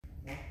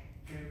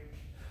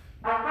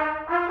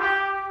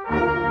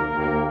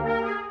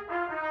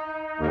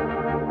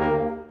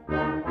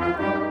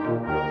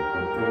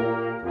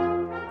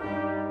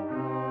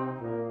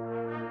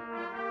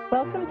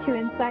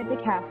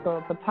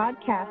Castle, the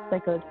podcast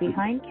that goes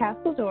behind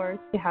castle doors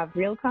to have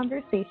real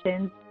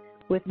conversations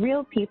with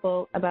real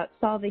people about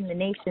solving the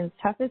nation's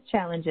toughest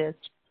challenges.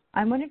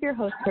 I'm one of your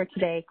hosts for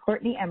today,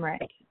 Courtney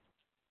Emmerich.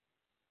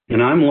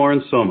 And I'm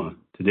Lauren Soma.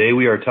 Today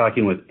we are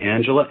talking with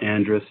Angela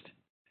Andrist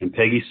and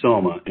Peggy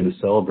Soma in a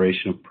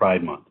celebration of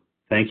Pride Month.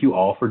 Thank you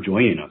all for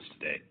joining us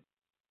today.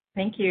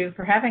 Thank you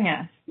for having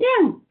us.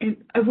 Yeah,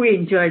 and we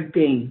enjoyed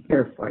being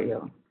here for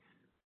you.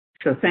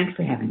 So thanks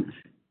for having us.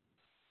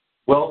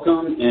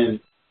 Welcome. And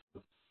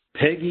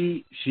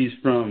Peggy, she's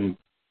from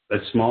a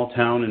small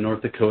town in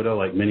North Dakota,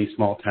 like many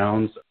small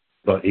towns,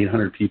 about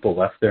 800 people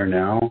left there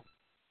now.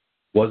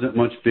 Wasn't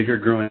much bigger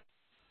growing up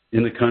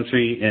in the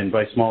country, and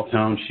by small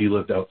town, she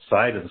lived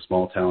outside of the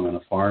small town on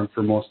a farm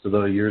for most of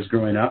the years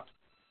growing up.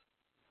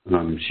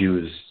 She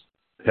was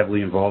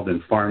heavily involved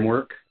in farm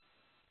work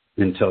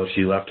until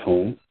she left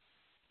home.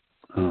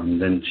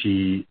 Then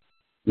she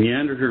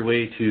meandered her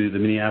way to the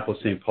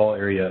Minneapolis-St. Paul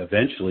area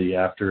eventually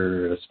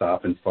after a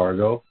stop in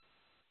Fargo,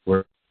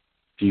 where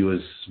she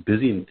was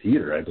busy in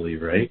theater, I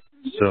believe, right?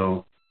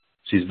 So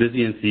she's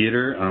busy in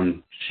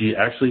theater. She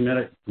actually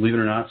met, believe it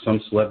or not,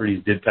 some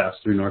celebrities did pass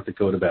through North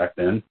Dakota back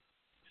then,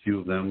 a few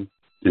of them,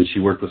 and she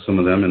worked with some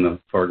of them in the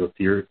Fargo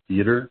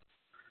theater.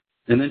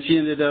 And then she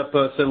ended up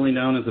settling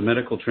down as a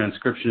medical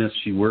transcriptionist.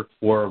 She worked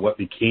for what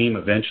became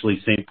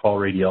eventually St. Paul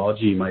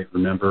Radiology. You might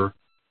remember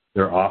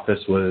their office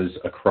was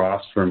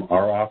across from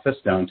our office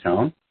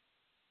downtown.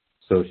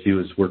 So she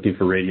was working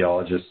for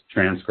radiologists,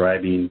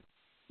 transcribing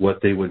what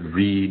they would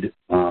read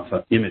off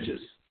of images.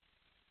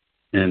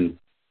 And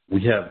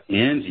we have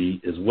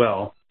Angie as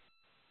well.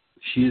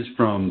 She is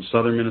from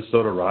southern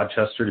Minnesota,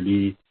 Rochester to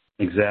be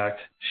exact.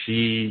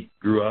 She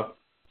grew up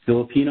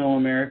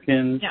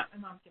Filipino-American. Yeah,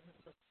 my mom came from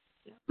the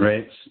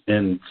Philippines. Right?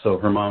 And so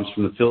her mom's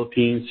from the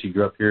Philippines. She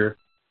grew up here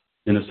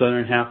in the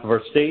southern half of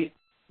our state.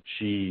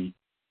 She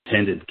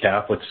attended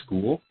Catholic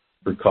school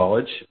for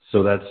college,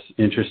 so that's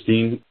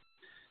interesting.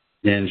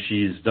 And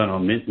she's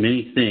done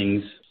many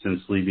things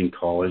since leaving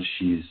college.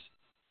 She's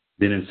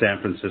been in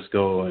San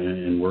Francisco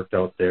and worked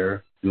out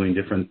there doing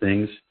different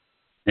things.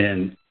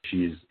 And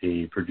she's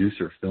a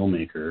producer,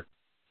 filmmaker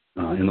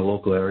in the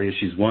local area.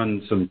 She's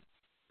won some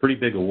pretty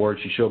big awards.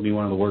 She showed me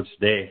one of the awards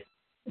today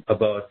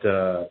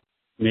about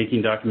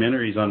making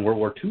documentaries on World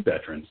War II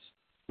veterans.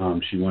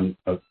 She won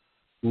It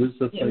was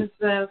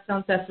the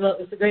film festival. It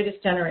was the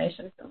Greatest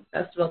Generation Film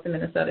Festival at the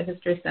Minnesota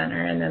History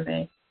Center, and then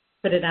they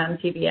put it on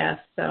PBS.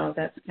 So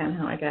that's kind of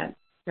how I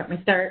got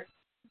my start.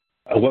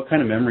 What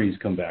kind of memories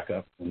come back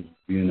up when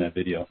viewing that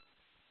video?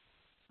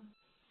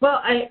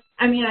 Well,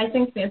 I mean, I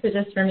think the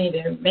impetus for me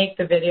to make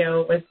the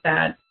video was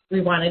that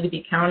we wanted to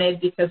be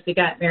counted because we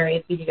got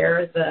married the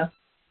year the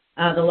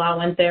law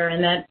went there,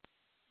 and that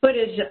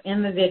footage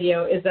in the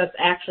video is us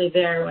actually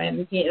there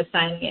when he is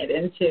signing it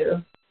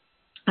into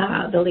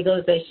the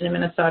legalization in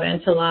Minnesota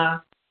into law.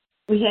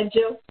 We had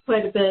joked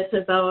quite a bit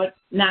about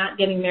not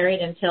getting married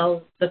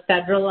until the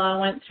federal law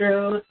went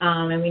through,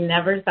 and we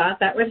never thought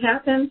that would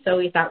happen, so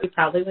we thought we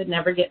probably would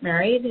never get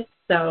married.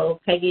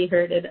 So Peggy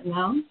heard it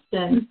announced,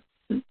 and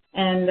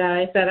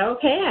I said,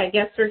 okay, I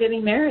guess we're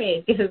getting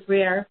married because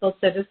we are full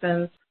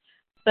citizens.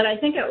 But I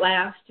think at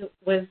last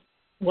was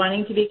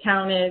wanting to be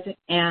counted,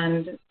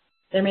 and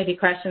there may be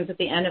questions at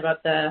the end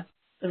about the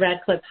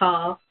Radcliffe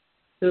Hall,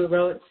 who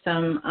wrote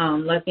some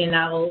lesbian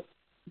novels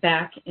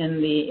back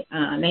in the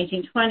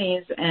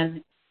 1920s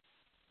and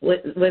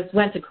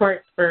went to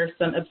court for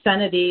some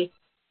obscenity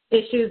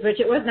issues, which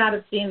it was not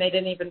obscene. They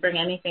didn't even bring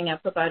anything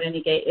up about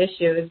any gay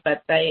issues,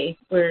 but they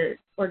were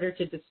ordered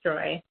to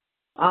destroy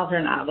all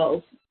her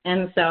novels.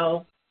 And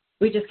so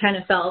we just kind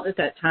of felt at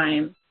that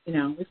time, you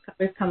know,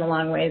 we've come a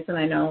long ways, and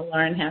I know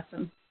Lauren has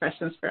some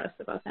questions for us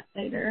about that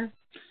later.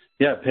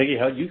 Yeah, Peggy,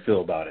 how do you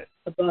feel about it?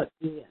 About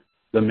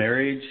the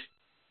marriage?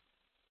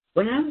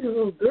 When I was a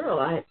little girl,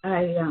 I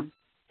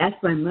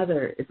asked my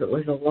mother if it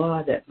was a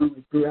law that when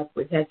we grew up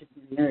we had to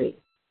be married.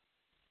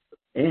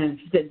 And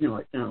she said, no,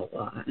 it's not a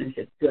law. And I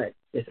said, good,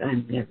 because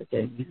I'm never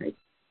getting married.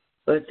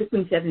 But it took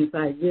me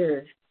 75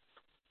 years.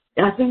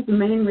 I think the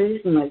main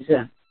reason was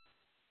I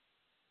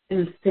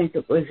didn't think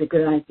it was a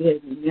good idea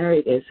to be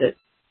married is that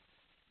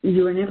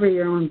you were never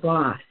your own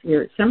boss.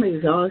 Somebody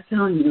was always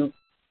telling you,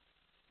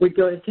 we'd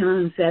go to town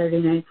on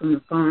Saturday night from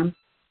the farm.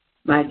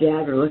 My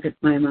dad would look at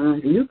my mom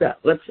and say, you've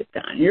got lipstick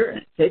on. You're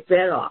going to take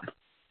that off.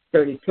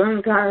 So he'd turn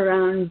the car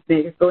around,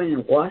 make it go in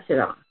and wash it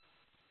off.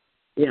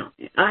 You know,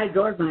 I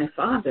adored my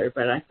father,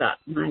 but I thought,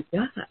 my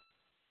God,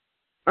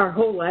 our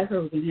whole life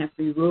are we going to have to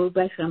be ruled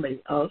by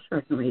somebody else,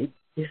 or can we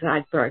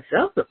decide for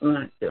ourselves what we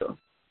want to do?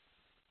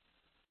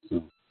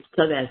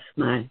 So that's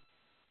my...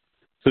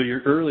 So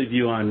your early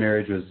view on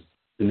marriage was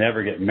to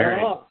never get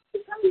married. Oh,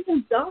 somebody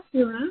can doss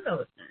you around all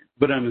the time.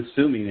 But I'm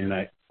assuming,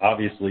 and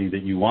obviously,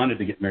 that you wanted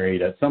to get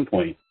married at some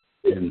point.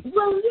 And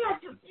well,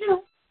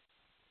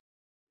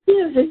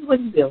 yeah, this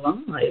wouldn't be a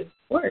long life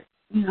work.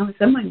 You know,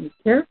 someone you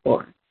care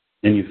for.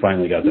 And you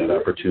finally got that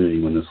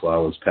opportunity when this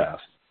law was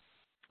passed.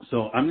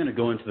 So I'm going to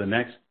go into the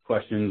next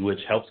question, which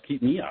helps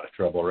keep me out of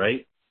trouble,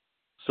 right?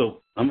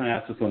 So I'm going to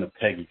ask this one to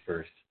Peggy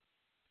first.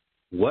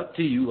 what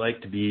do you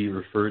like to be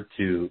referred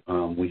to?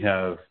 We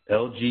have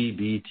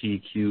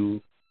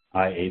LGBTQIA+.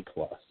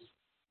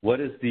 What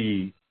is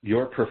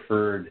your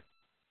preferred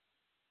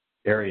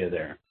area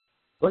there?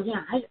 Well,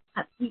 yeah, I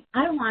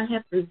don't want to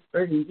have to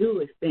refer to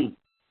you as being,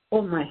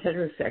 oh, my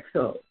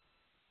heterosexual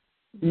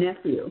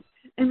nephew.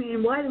 I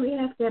mean, why do we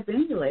have to have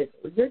any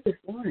label? You're just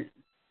one.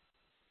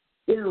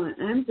 You know, and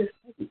I'm just,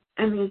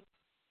 I mean,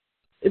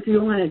 if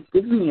you want to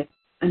give me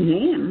a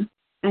name,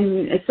 I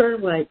mean, it's sort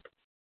of like,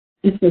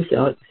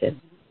 Michelle said.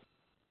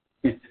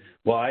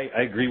 Well, I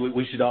agree.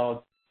 We should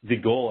all, the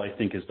goal, I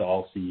think, is to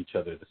all see each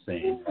other the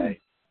same,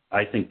 right?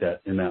 I think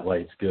that in that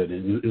light's good.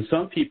 And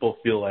some people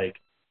feel like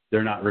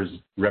they're not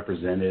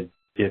represented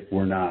if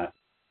we're not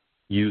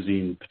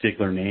using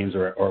particular names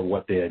or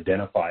what they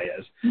identify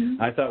as.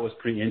 Mm-hmm. I thought it was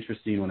pretty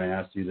interesting when I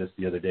asked you this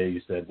the other day.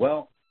 You said,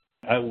 well,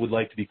 I would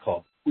like to be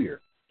called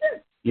queer. Sure.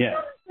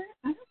 Yeah.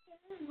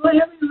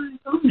 Whatever you want to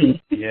call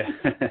me. Yeah.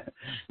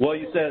 Well,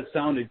 you said it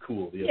sounded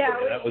cool.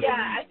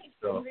 I think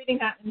reading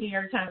that in the New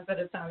York Times that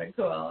it sounded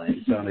cool. It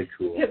sounded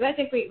cool. Because I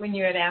think when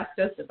you had asked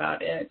us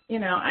about it, you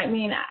know, I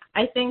mean,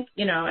 I think,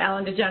 you know,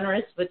 Ellen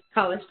DeGeneres would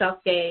call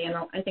herself gay, and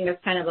I think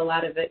it's kind of a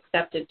lot of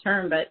accepted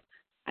term, but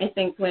I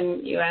think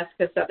when you ask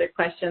us other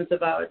questions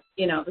about,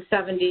 you know, the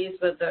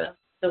 70s with the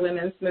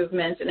women's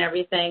movement and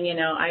everything, you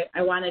know,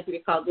 I wanted to be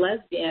called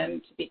lesbian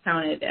to be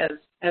counted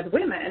as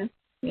women,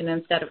 you know,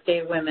 instead of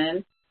gay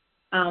women.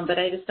 But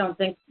I just don't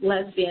think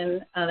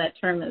lesbian, that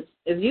term is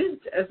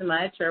used as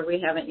much, or we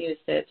haven't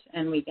used it,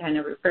 and we kind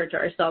of refer to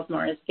ourselves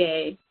more as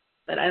gay.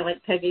 But I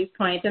like Peggy's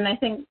point, and I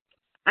think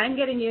I'm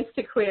getting used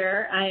to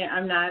queer.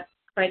 I'm not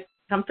quite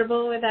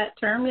comfortable with that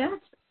term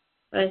yet,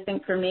 but I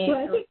think for me...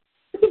 Well,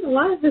 I think a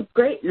lot of the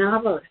great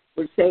novelists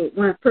would say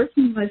when a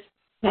person was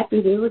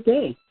happy, they were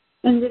gay,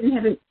 and didn't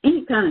have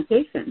any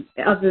connotation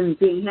other than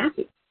being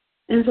happy.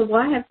 And so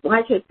why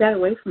take that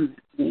away from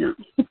them, you know?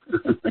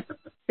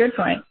 Good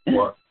point.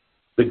 Well,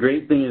 the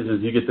great thing is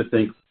you get to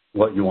think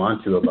what you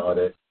want to about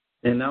it.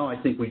 And now I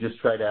think we just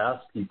try to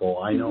ask people.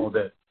 I know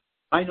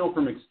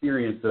from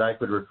experience that I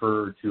could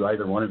refer to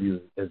either one of you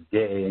as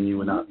gay and you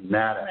would not be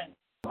mad at me.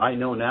 I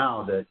know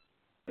now that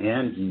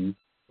Angie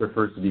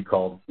prefers to be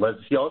called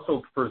lesbian. She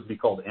also prefers to be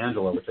called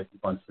Angela, which I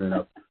keep on screwing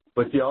up.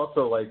 But she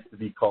also likes to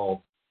be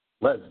called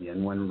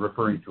lesbian when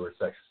referring to her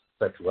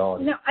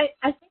sexuality. No, I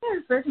think I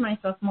refer to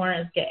myself more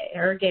as gay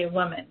or a gay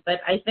woman. But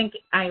I think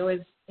I was,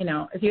 you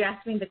know, if you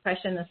asked me the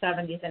question in the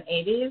 70s and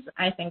 80s,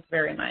 I think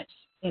very much,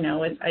 you know,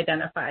 was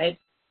identified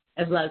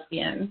as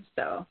lesbian.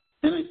 So.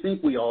 And I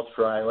think we all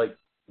try, like,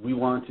 we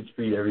want to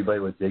treat everybody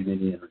with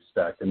dignity and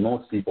respect, and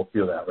most people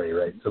feel that way,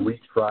 right? So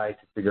we try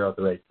to figure out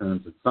the right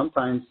terms, and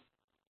sometimes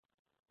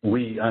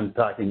I'm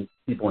talking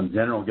people in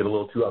general, get a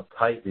little too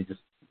uptight. They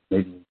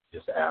maybe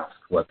just ask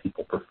what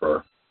people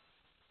prefer.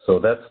 So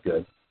that's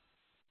good.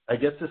 I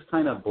guess this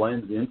kind of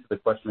blends into the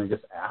question I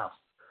just asked.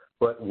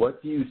 But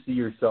what do you see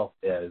yourself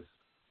as,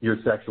 your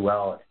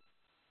sexuality?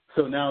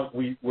 So now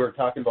we're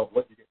talking about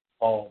what you get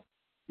called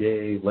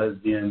gay,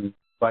 lesbian,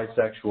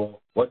 bisexual.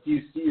 What do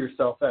you see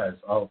yourself as?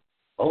 I'll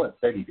let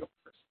Peggy go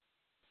first.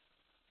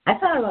 I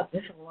thought about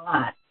this a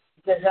lot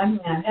because, I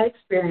mean, I've had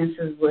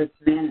experiences with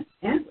men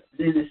and women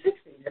in the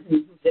 60s. I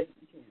mean, who didn't,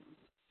 you know,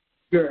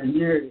 you're a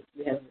nerd if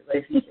you have a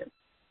relationship.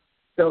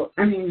 So,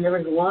 I mean, there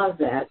was a lot of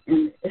that,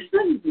 and it's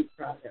nothing to be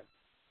proud of.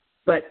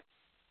 But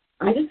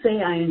I can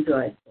say I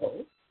enjoyed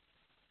both.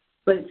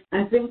 But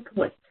I think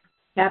what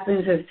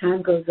happens as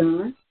time goes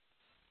on,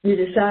 you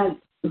decide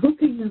who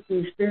can you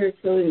be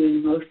spiritually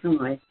and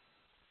emotionally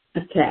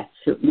attached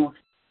to most.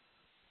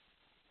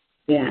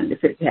 And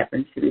if it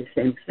happens to be the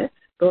same sex,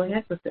 go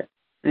ahead with it.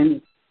 I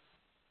mean,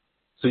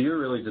 so you're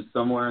really just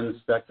somewhere in the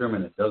spectrum,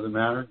 and it doesn't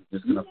matter. You're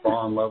just going to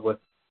fall in love with.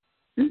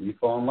 You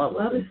fall in love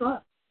with. Love is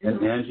love.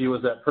 And Angie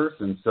was that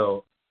person.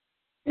 So,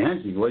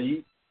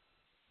 Angie,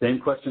 same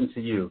question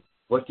to you.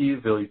 What do you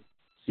really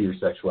see your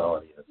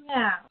sexuality as?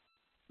 Yeah.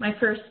 My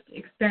first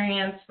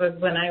experience was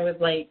when I was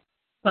like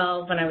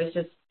 12, when I was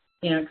just,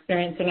 you know,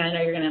 experiencing. I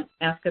know you're going to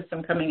ask us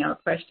some coming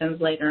out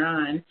questions later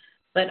on.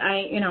 But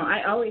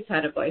I always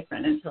had a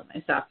boyfriend until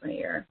my sophomore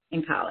year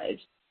in college.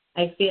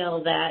 I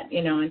feel that,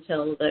 you know,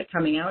 until the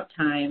coming out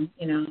time,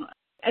 you know,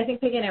 I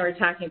think Peggy and I were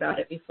talking about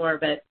it before,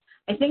 but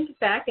I think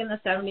back in the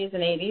 70s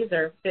and 80s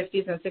or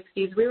 50s and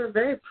 60s, we were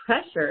very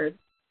pressured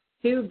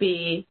to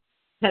be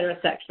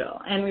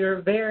heterosexual, and we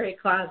were very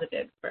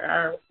closeted for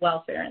our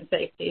welfare and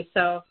safety.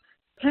 So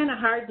it's kind of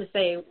hard to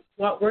say,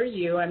 what were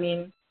you? I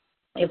mean,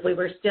 if we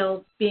were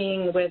still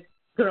being with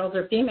girls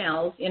or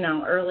females, you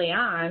know, early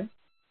on,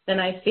 then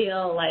I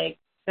feel like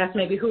that's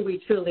maybe who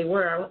we truly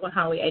were,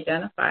 how we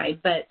identified.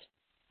 But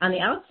on the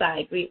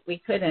outside,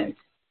 we couldn't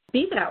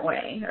be that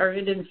way, or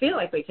it didn't feel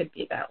like we could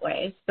be that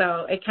way.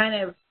 So it kind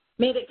of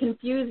made it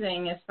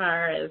confusing as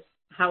far as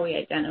how we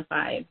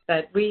identified.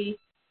 But we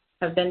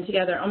have been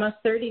together almost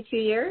 32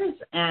 years,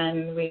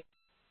 and we've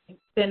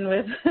been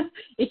with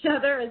each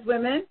other as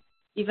women,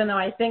 even though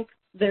I think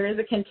there is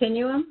a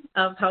continuum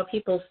of how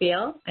people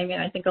feel. I mean,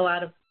 I think a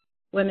lot of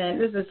women,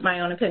 this is my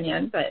own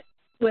opinion, but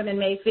women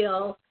may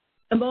feel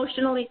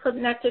emotionally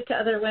connected to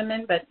other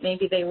women, but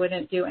maybe they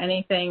wouldn't do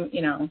anything,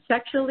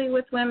 sexually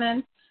with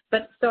women.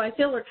 But so I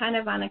feel we're kind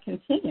of on a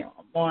continuum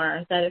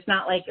more, that it's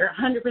not like you're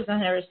 100%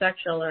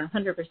 heterosexual or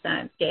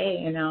 100%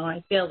 gay,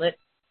 I feel that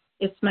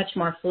it's much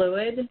more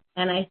fluid.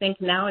 And I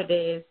think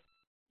nowadays,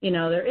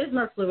 there is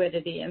more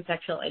fluidity in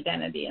sexual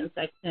identity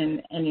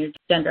and your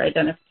gender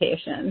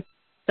identification.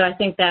 So I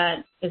think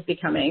that is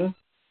becoming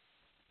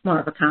more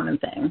of a common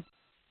thing.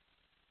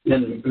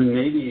 And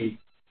maybe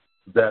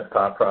that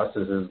thought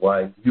process is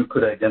why you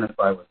could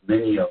identify with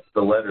many of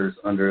the letters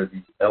under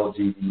the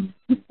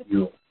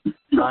LGBTQIA+.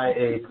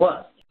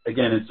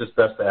 Again, it's just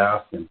best to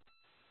ask. And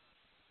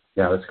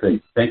yeah, that's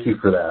great. Thank you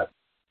for that.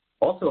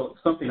 Also,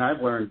 something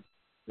I've learned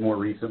more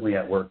recently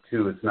at work,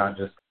 too, it's not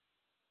just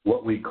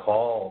what we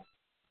call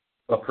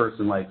a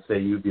person like, say,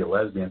 you'd be a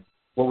lesbian,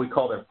 what we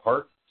call their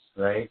partners,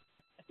 right?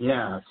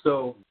 Yeah,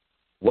 so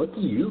what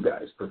do you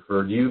guys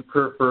prefer? Do you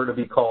prefer to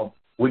be called,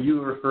 would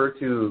you refer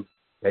to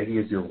Peggy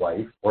as your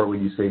wife, or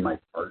would you say my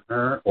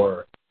partner,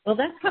 or? Well,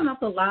 that's come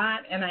up a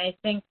lot, and I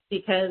think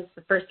because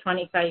the first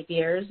 25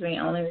 years we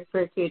only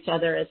referred to each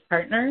other as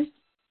partners,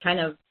 kind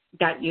of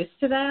got used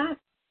to that.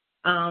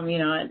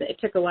 It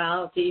took a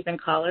while to even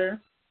call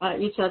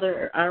each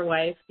other our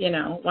wife,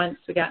 once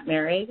we got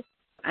married.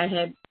 I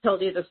had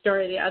told you the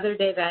story the other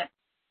day that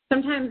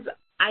sometimes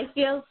I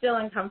feel still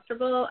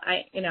uncomfortable,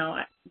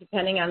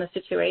 depending on the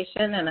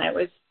situation, and I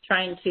was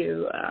trying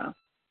to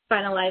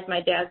finalize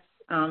my dad's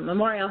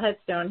memorial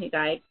headstone. He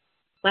died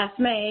last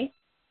May,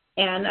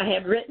 and I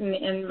had written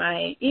in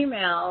my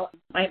email,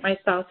 my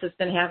spouse has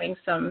been having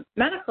some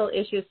medical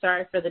issues,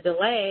 sorry for the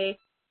delay,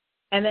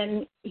 and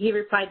then he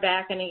replied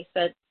back and he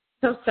said,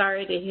 so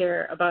sorry to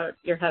hear about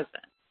your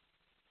husband.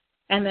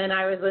 And then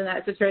I was in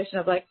that situation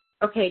of like,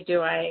 okay,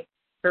 do I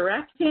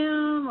correct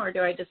him or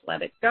do I just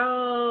let it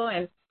go?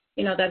 And,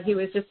 that he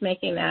was just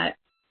making that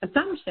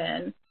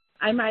assumption.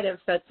 I might have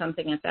said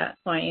something at that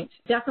point.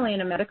 Definitely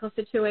in a medical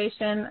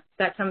situation,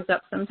 that comes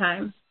up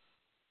sometimes.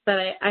 But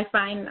I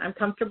find I'm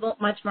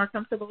much more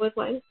comfortable with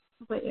wife.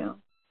 How about you?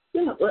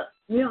 Yeah, well,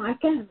 I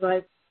kind of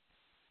like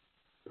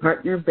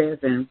partner better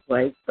than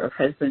wife or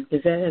husband,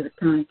 because that has a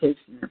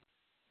connotation of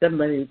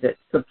somebody that's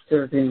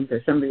subservient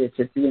or somebody that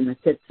should be in the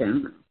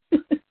kitchen.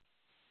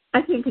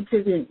 I think it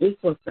should be an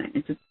equal thing.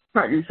 It's a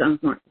partner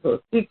sounds more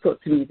equal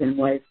to me than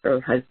wife or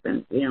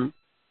husband,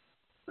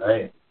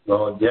 Right.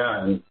 Well,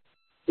 yeah, and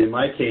in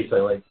my case, I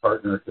like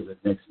partner because it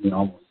makes me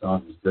almost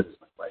sound as good as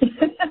my wife.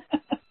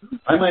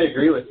 I might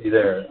agree with you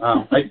there.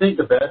 I think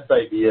the best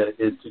idea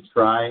is to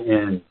try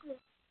and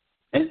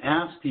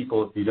ask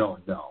people if you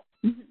don't know.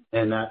 Mm-hmm.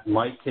 And that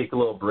might take a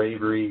little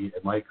bravery.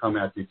 It might come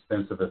at the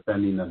expense of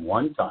offending them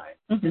one time,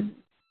 mm-hmm.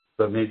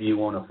 but maybe you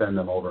won't offend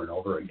them over and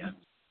over again.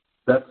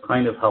 That's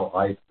kind of how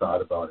I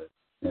thought about it,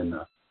 and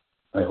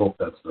I hope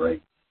that's the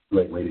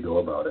right way to go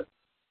about it.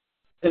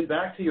 And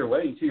back to your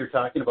wedding, too, you're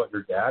talking about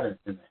your dad and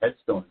the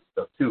headstone and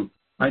stuff, too.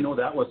 I know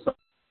that was something,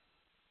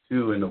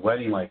 too, in the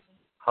wedding, like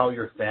how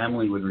your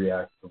family would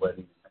react to the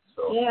wedding.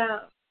 So. Yeah.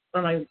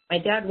 Well, my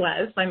dad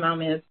was. My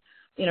mom is,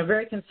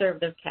 very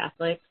conservative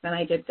Catholics, and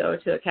I did go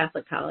to a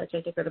Catholic college.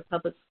 I did go to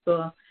public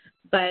school.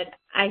 But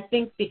I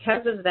think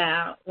because of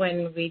that,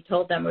 when we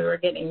told them we were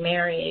getting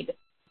married,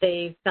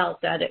 they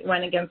felt that it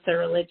went against their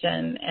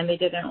religion, and they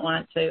didn't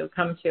want to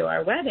come to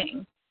our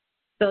wedding.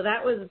 So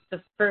that was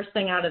the first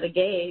thing out of the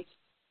gate.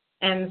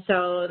 And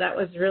so that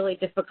was really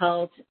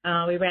difficult.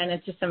 We ran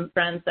into some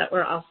friends that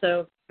were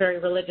also very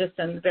religious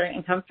and very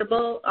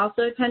uncomfortable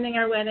also attending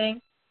our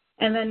wedding.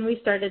 And then we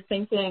started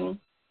thinking,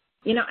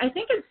 I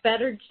think it's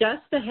better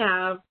just to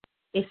have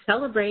a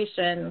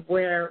celebration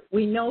where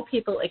we know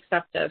people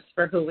accept us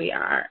for who we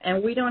are,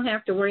 and we don't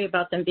have to worry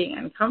about them being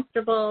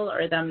uncomfortable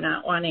or them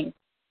not wanting,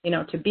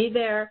 to be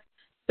there.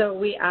 So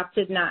we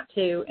opted not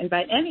to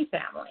invite any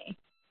family.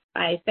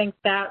 I think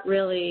that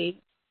really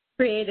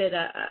created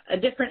a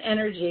different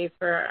energy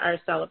for our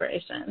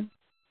celebration.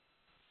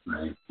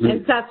 Right.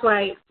 And that's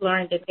why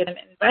Lauren didn't get an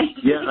invite.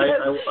 Yeah,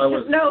 I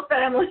was. No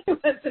family was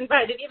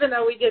invited, even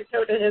though we did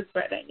go to his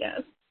wedding,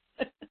 yes.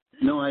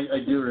 No, I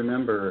do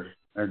remember.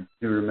 I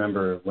do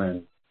remember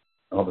when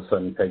all of a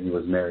sudden Peggy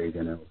was married,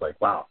 and it was like,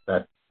 wow,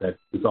 that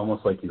it's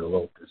almost like you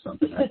eloped or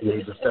something at the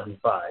age of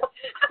 75.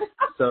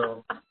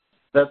 So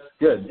that's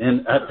good.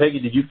 And Peggy,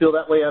 did you feel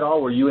that way at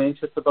all? Were you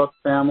anxious about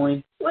the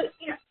family? Well,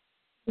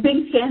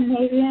 being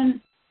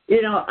Scandinavian,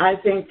 I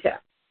think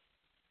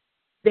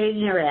they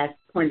never asked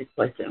pointed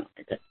questions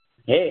like that.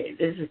 Hey,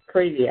 this is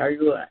crazy. Are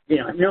you,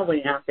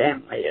 nobody in our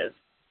family is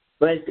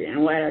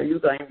lesbian. Why are you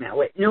going that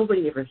way?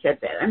 Nobody ever said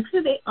that. I'm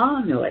sure they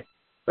all knew it,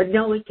 but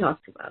nobody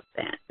talked about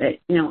that. That,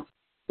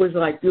 was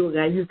like,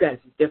 you guys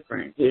are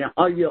different. You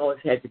always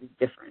had to be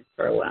different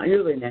for a while.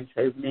 You wouldn't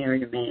necessarily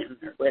marry a man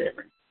or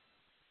whatever.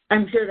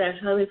 I'm sure that's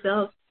how they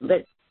felt,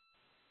 but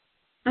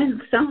I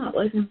think some of it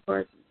was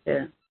important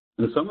too.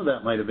 And some of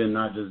that might have been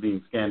not just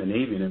being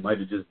Scandinavian, it might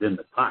have just been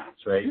the times,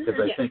 right? Because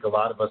I think a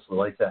lot of us were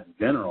like that in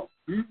general,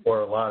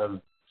 or a lot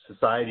of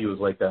society was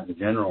like that in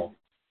general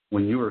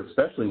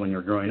especially when you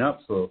were growing up.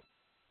 So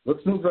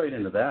let's move right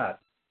into that.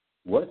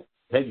 What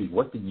Peggy,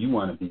 what did you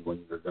want to be when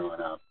you were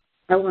growing up?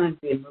 I wanted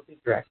to be a movie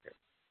director.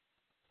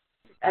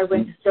 I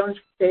went to Stone's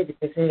Crusade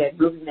because they had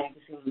movie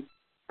magazines.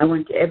 I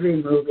went to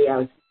every movie. I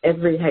was in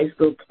every high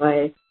school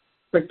play.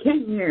 For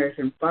 10 years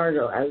in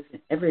Fargo, I was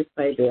in every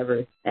play they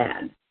ever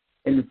had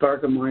in the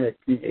Fargo Memorial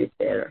Community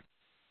Theater.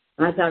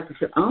 I thought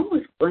I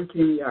almost went to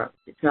New York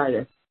to try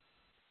to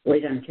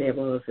wait on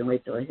tables and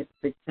wait till I hit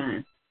the big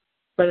time.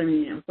 But, I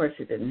mean, of course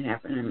it didn't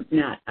happen.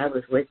 I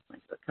was way too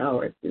much of a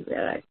coward to do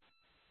that.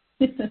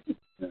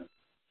 Yeah.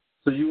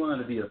 So you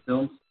wanted to be a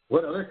film.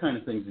 What other kind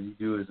of things did you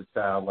do as a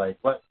child? Like,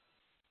 what?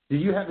 Do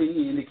you have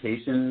any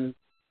indication,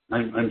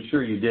 I'm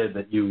sure you did,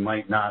 that you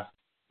might not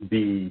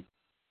be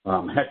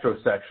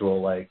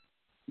heterosexual, like?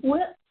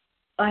 Well,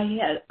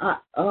 I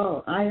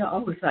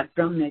always thought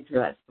drum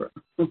majorettes were.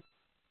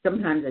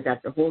 Sometimes I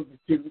got to hold the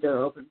gym door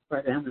open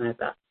for them, and I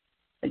thought,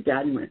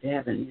 God went to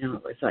heaven. You know,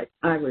 it was like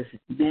I was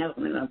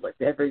madly in love with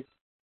everyone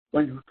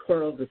who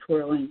twirled the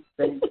twirling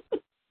thing.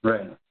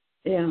 Right.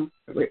 Yeah,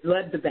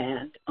 led the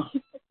band.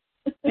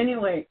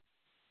 Anyway,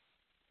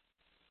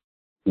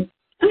 I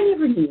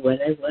never knew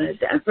what I was.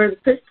 For the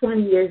first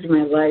 20 years of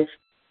my life,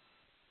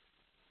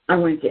 I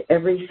went to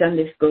every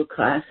Sunday school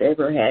class I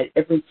ever had,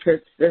 every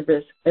church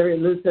service, every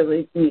Luther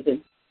League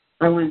meeting.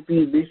 I wanted to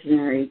be a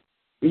missionary,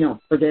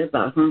 forget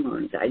about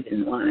hormones. I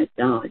didn't want to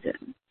acknowledge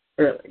them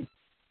early.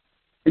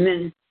 And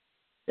then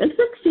the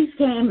 60s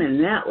came,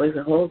 and that was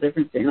a whole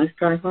different thing. Let's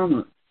try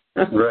hormones.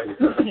 Right.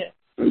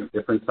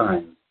 Different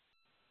times.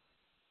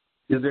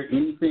 Is there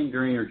anything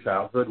during your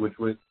childhood which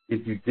was,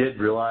 if you did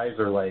realize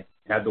or, like,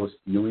 had those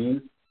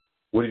feelings,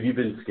 would have you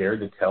been scared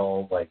to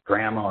tell, like,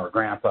 grandma or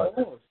grandpa?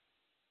 Oh.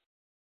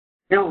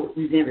 No,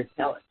 you never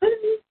tell it. But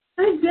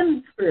I've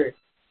been for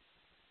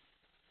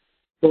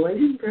boys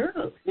and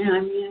girls. Yeah,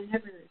 I mean, I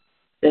never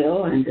said,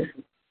 I'm just...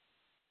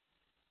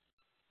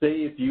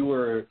 Say if you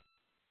were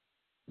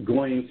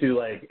going to,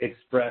 like,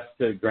 express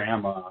to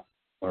grandma,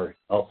 or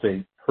I'll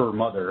say her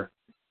mother,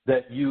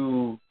 that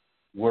you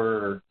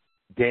were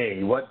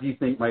gay, what do you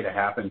think might have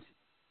happened to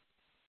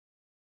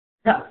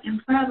you?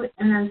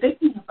 And I'm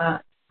thinking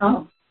about,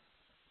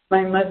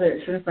 my mother,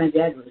 as soon as my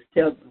dad was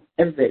killed,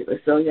 everybody was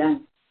so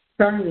young.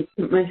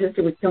 My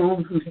sister would come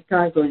home from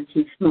Chicago and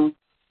she'd smoke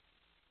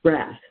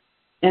grass.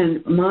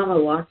 And Mama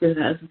would walk through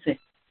the house and say,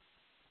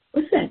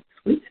 "What's that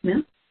sweet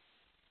smell?"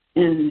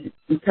 And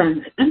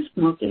I'm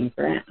smoking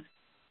grass.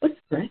 What's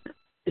grass?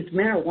 It's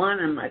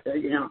marijuana, Mother,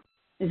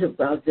 I said,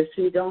 well, just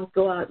so you don't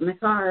go out in the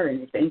car or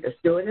anything,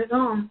 just do it at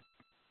home.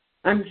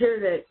 I'm sure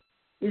that,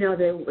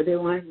 they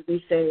wanted to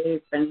be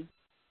safe. And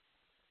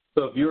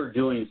so if you were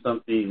doing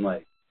something,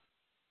 like,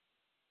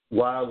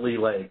 wildly,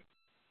 like,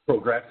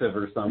 progressive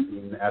or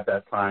something at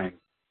that time,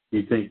 do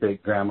you think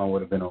that grandma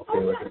would have been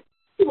okay with it?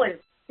 She would.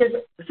 Because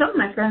some of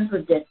my friends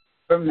would get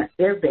from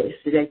their base,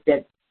 they'd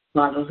get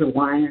bottles of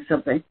wine or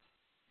something,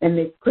 and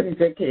they couldn't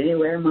drink it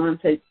anywhere. Mom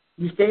said,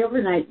 you stay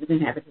overnight, you can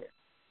have it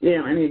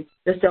here.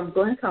 Just don't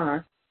go in the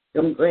car,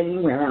 don't go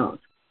anywhere else.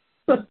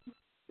 But,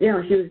 she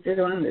was just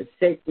one of the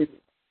safety.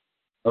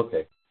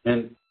 Okay.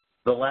 And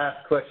the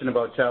last question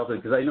about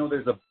childhood, because I know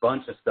there's a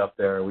bunch of stuff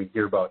there. We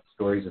hear about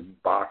stories of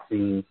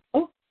boxing.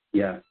 Oh.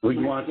 Yeah. Well,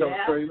 you want to tell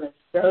a story? Was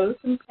so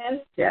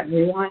competitive.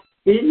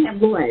 He didn't have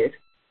boys.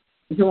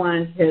 He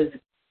wanted his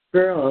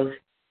girls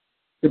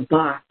to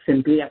box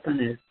and beat up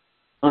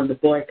on the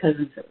boy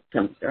cousins that would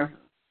come to our house.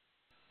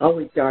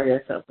 Always guard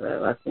ourselves with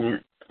our left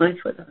hand, punch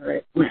with our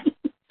right hand.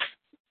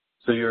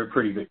 So you were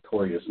pretty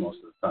victorious most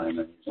of the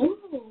time. Oh,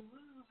 wow.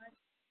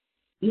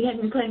 He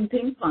had me playing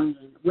ping pong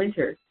in the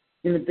winter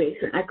in the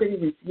basement. I couldn't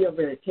even see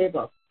over the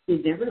table.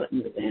 He'd never let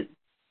me win.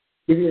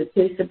 Give you a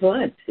taste of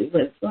blood, see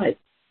what it's like.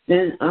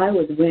 Then I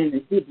would win,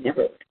 and he'd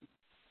never win.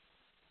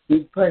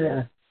 He'd put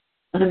a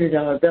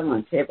 $100 bill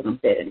on the table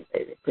and bet anybody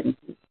they couldn't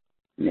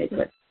make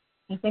it.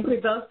 I think we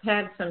both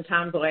had some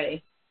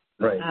tomboy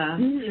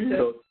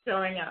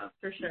showing up,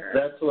 for sure.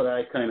 That's what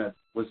I kind of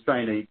was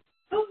trying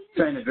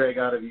to drag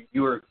out of you.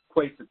 You were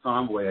quite the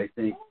tomboy, I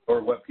think,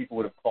 or what people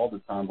would have called a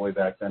tomboy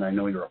back then. I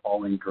know you were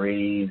hauling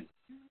grain,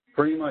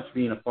 pretty much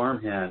being a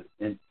farmhand.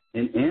 And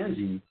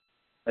Angie,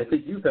 I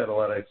think you've had a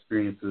lot of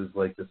experiences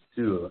like this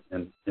too.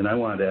 And I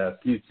wanted to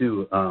ask you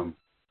too,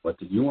 what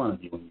did you want to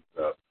be when you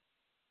grew up?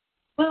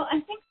 Well,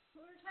 I think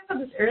we were talking about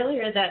this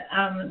earlier that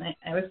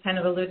I was kind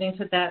of alluding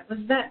to that, was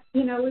that,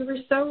 we were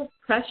so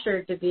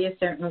pressured to be a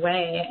certain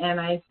way. And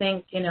I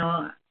think,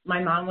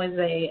 my mom was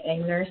a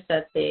nurse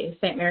at the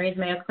St. Mary's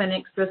Mayo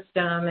Clinic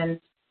system, and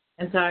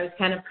so I was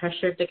kind of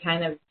pressured to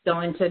kind of go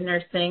into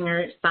nursing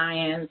or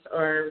science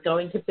or go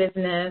into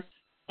business.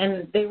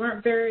 And they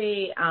weren't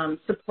very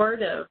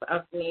supportive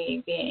of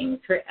me being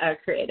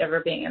creative or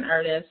being an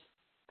artist.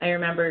 I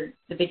remember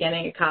the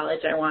beginning of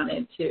college, I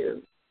wanted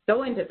to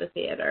go into the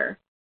theater.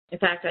 In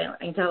fact, I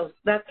can tell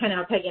that's kind of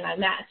how Peggy and I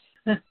met.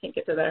 I can't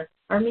get to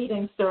our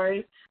meeting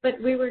story.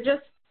 But we were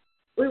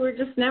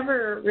just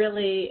never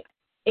really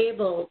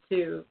able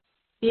to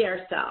be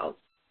ourselves.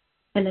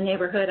 In the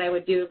neighborhood, I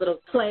would do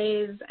little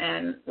plays,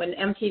 and when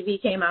MTV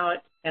came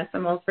out,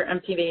 SMOs for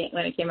MTV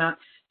when it came out,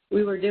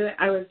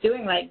 I was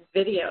doing like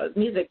videos,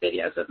 music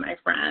videos with my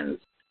friends.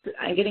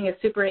 getting a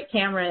Super 8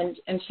 camera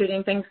and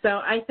shooting things. So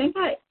I think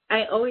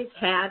I always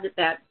had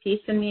that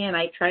piece in me, and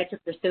I tried to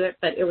pursue it,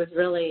 but it was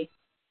really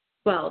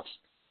squelched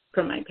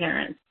from my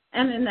parents.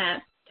 And in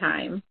that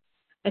time,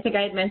 I think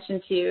I had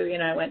mentioned to you,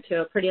 I went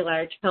to a pretty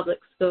large public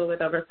school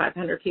with over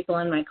 500 people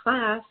in my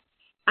class.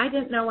 I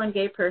didn't know one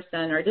gay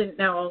person, or didn't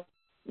know,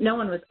 no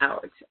one was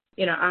out,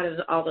 out of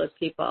all those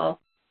people.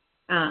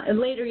 In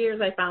later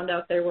years, I found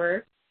out there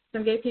were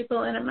some gay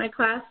people in my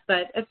class,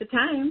 but at the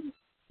time,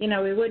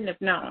 we wouldn't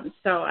have known.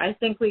 So I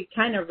think we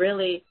kind of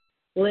really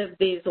lived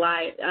these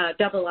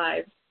double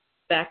lives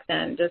back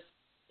then, just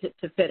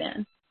to fit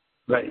in.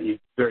 Right, you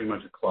very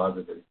much a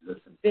closeted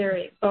existence.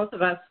 Both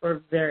of us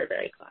were very,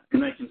 very closeted.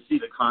 And I can see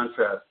the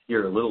contrast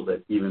here a little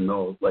bit, even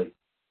though, like,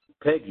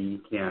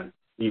 Peggy can't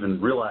even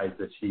realize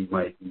that she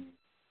might be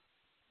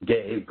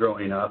gay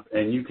growing up,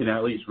 and you can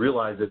at least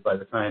realize it by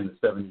the time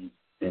the 70s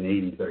and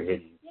 80s are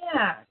hitting.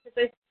 Yeah,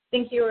 because I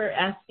think you were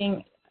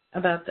asking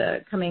about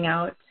the coming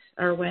out,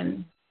 or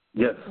when.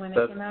 Yes, when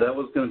that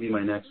was going to be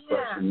my next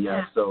question.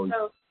 Yeah. So,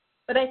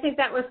 but I think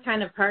that was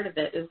kind of part of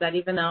it, is that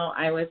even though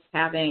I was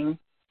having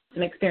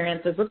some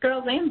experiences with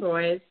girls and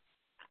boys,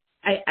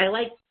 I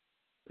like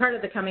part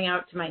of the coming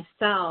out to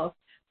myself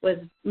was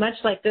much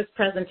like this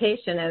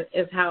presentation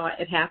is how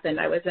it happened.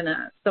 I was in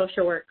a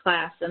social work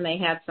class, and they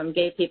had some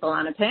gay people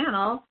on a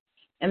panel,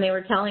 and they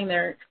were telling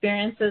their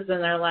experiences in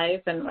their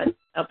life and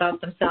about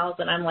themselves,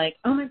 and I'm like,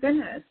 oh my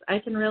goodness, I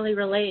can really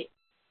relate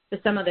to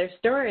some of their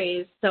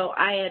stories. So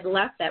I had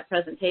left that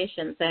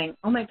presentation saying,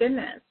 oh my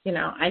goodness,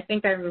 I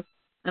think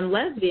I'm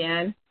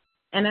lesbian.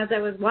 And as I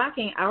was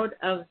walking out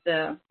of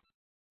the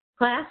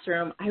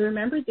classroom, I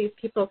remembered these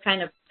people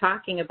kind of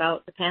talking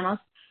about the panels,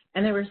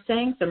 and they were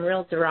saying some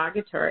real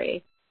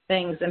derogatory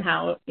things and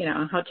how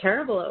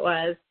terrible it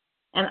was.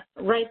 And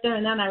right there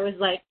and then I was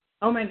like,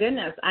 oh my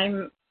goodness,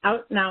 I'm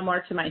out now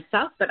more to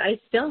myself, but I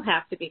still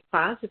have to be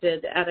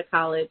closeted at a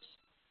college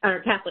or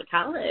a Catholic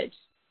college.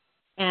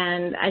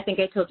 And I think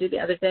I told you the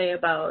other day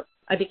about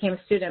I became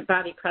student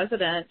body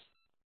president,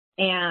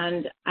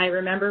 and I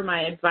remember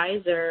my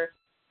advisor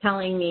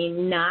telling me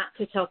not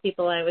to tell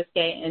people I was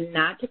gay and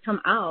not to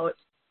come out,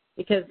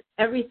 because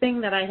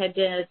everything that I had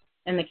did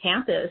in the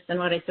campus and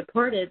what I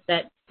supported,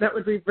 that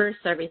would reverse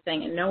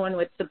everything, and no one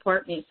would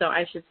support me. So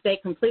I should stay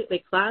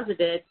completely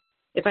closeted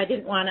if I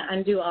didn't want to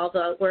undo all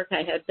the work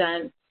I had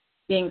done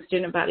being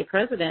student body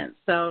president.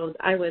 So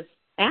I was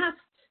asked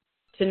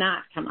to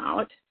not come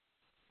out.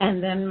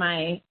 And then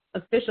my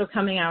official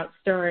coming out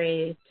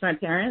story to my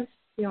parents.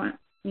 Do you want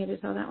me to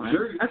tell that one?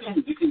 Sure.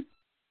 Okay. You can.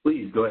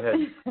 Please, go ahead.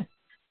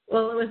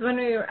 Well, it was when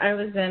I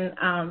was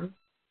in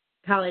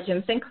college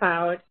in St.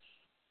 Cloud,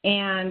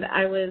 and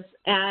I was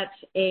at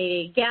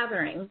a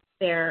gathering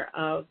there,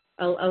 of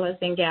a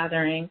lesbian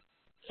gathering.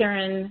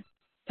 Karen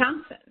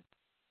Thompson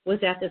was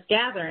at this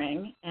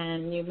gathering,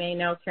 and you may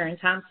know Karen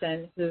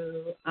Thompson,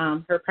 who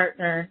her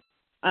partner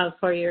of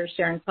 4 years,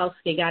 Sharon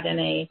Kulski, got in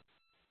a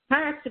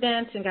car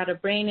accident and got a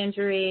brain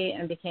injury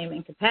and became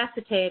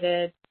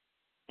incapacitated.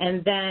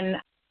 And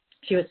then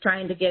she was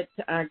trying to get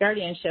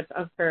guardianship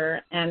of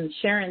her, and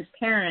Sharon's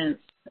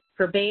parents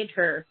forbade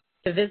her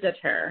to visit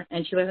her,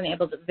 and she wasn't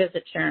able to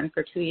visit Sharon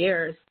for 2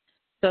 years.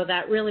 So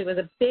that really was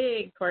a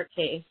big court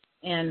case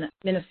in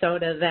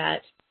Minnesota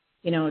that,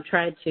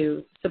 tried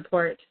to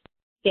support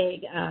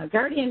gay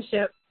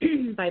guardianship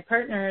by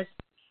partners.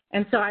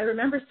 And so I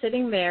remember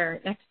sitting there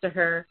next to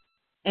her,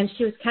 and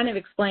she was kind of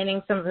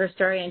explaining some of her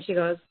story, and she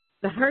goes,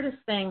 the hardest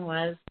thing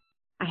was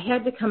I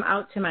had to come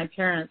out to my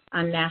parents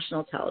on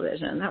national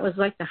television. That was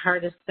like the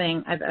hardest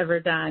thing I've ever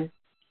done.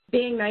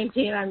 Being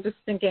 19, I'm just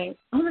thinking,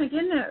 oh my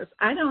goodness,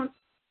 I don't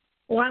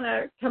want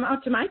to come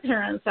out to my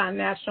parents on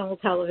national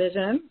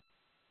television.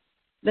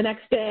 The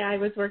next day I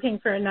was working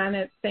for a nun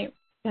at St.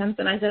 Pence,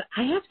 and I said,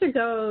 I have to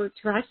go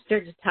to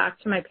Rochester to talk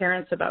to my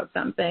parents about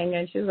something.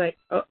 And she was like,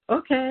 oh,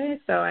 okay.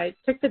 So I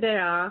took the day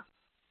off,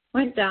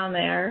 went down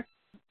there.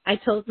 I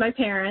told my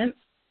parents,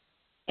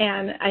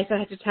 and I said, I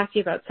have to talk to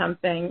you about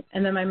something.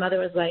 And then my mother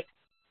was like,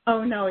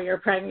 oh, no, you're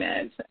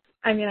pregnant.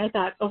 I mean, I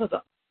thought, oh,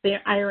 the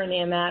irony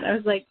in that. I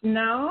was like,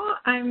 no,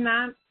 I'm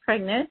not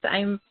pregnant.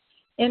 I'm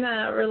in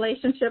a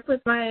relationship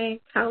with my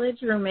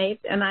college roommate,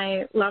 and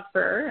I love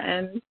her,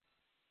 and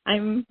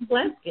I'm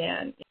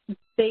lesbian.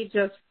 They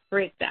just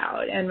freaked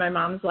out. And my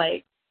mom's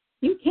like,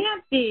 you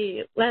can't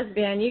be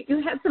lesbian.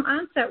 You had some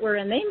aunts that were,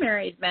 and they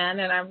married men.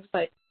 And I was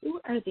like, who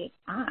are these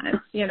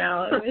aunts? It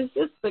was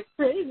just the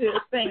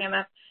craziest thing.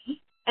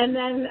 And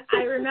then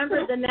I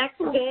remember the next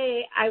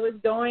day I was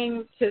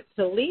going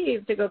to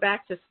leave to go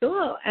back to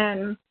school,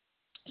 and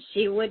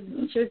she was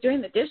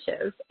doing the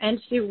dishes, and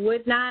she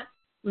would not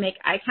make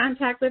eye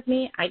contact with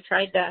me. I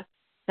tried to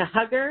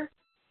hug her,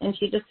 and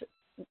she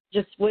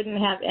just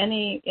wouldn't have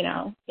any,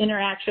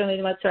 interaction with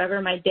me whatsoever.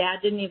 My dad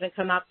didn't even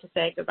come up to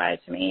say goodbye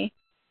to me.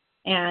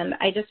 And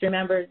I just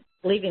remember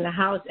leaving the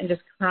house and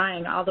just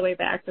crying all the way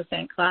back to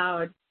St.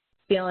 Cloud,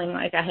 feeling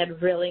like I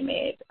had really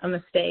made a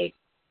mistake.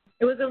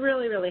 It was a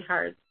really, really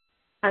hard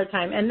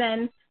time. And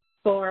then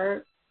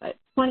for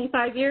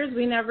 25 years,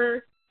 we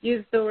never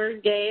used the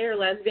word gay or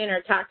lesbian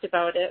or talked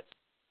about it.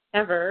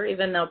 ever,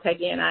 even though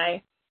Peggy and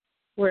I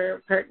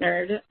were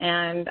partnered,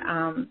 and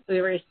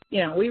we were,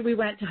 we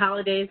went to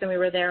holidays and we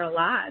were there a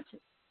lot.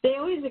 They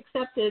always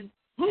accepted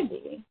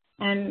Peggy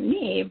and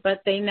me,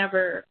 but they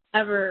never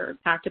ever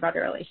talked about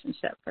a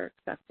relationship or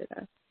accepted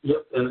us.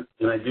 Yep,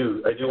 and I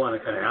do want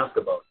to kind of ask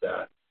about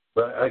that,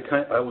 but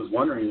I was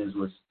wondering as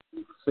we're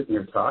sitting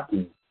here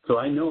talking. So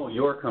I know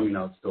your coming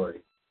out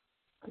story.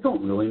 I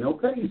don't really know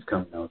Peggy's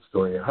coming out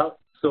story.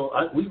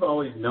 We've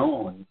always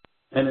known,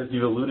 and as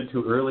you alluded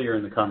to earlier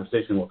in the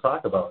conversation we'll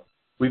talk about,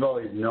 we've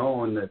always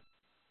known that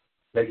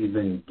Peggy's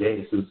been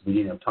gay since the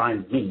beginning of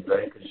time to me,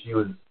 right? Because she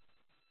was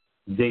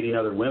dating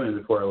other women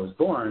before I was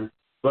born,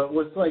 but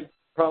was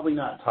probably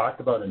not talked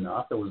about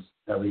enough. It was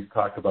at least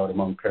talked about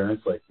among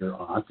parents, like your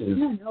aunt.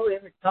 No one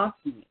ever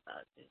talked to me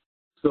about it.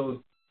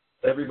 So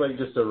everybody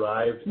just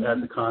arrived at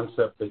the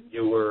concept that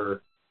you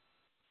were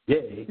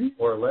gay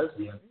or a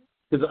lesbian.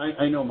 Because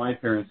I know my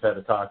parents had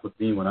a talk with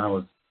me when I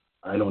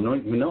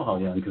don't even know how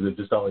young, because it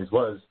just always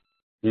was,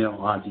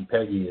 Auntie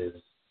Peggy is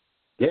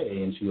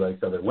gay and she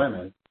likes other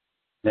women.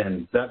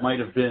 And that might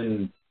have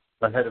been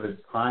ahead of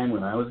its time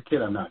when I was a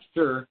kid, I'm not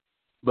sure.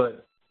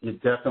 But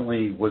it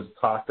definitely was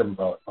talked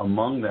about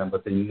among them,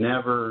 but they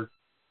never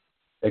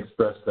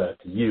expressed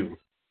that to you.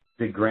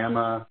 Did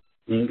Grandma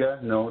Inga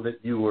know that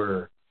you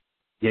were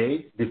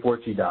gay before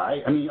she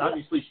died? I mean,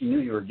 obviously she knew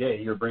you were gay.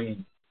 You're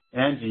bringing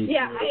Angie.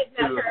 Yeah, I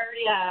had met her.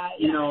 Yeah.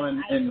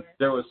 And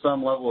there was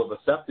some level of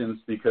acceptance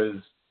because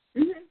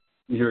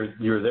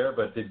you're there.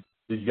 But did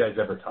you guys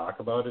ever talk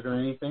about it or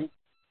anything?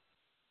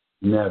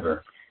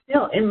 Never.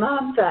 No, and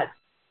Mom thought,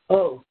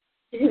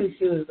 she knew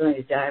she was going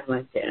to die of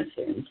lung cancer,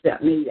 and she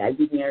thought maybe I'd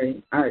be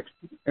marrying Art,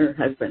 her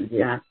husband.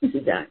 Yeah, she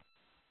died.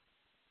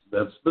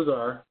 That's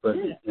bizarre, but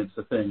it's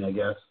a thing, I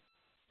guess.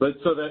 But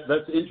so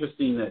that's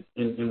interesting that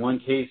in one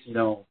case,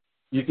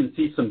 you can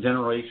see some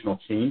generational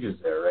changes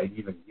there, right?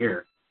 Even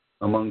here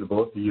among the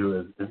both of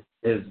you,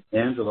 as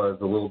Angela is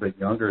a little bit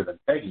younger than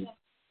Peggy.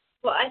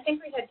 Well, I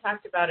think we had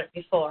talked about it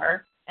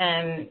before,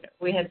 and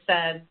we had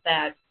said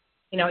that,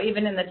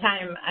 even in the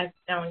time I've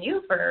known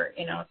you for,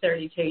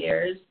 32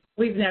 years,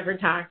 we've never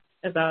talked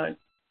about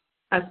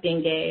us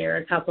being gay or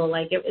a couple.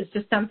 It was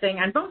just something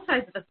on both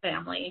sides of the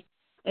family.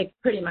 It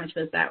pretty much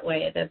was that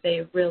way, that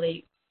they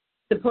really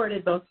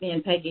supported both me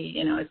and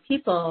Peggy, as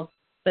people,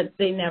 but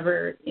they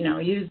never,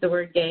 used the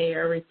word gay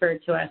or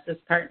referred to us as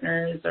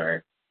partners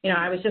or,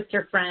 I was just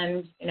your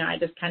friend. I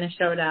just kind of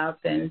showed up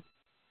and,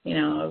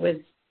 it was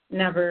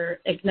never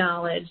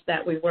acknowledged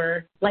that we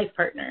were life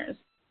partners.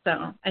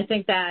 So I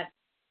think that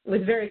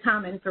was very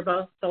common for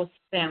both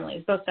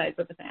families, both sides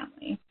of the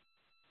family.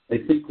 I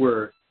think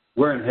where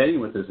I'm heading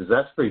with this is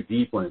that's very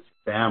deep when it's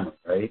family,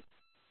 right?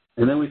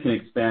 And then we can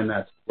expand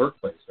that to the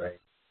workplace, right?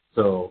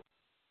 So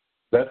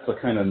that's the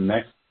kind of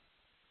next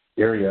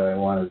area I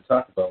wanted to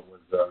talk about was,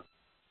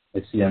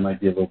 I see I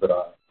might be a little bit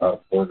out of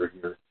order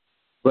here.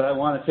 But I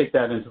want to take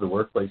that into the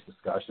workplace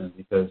discussion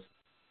because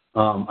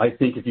I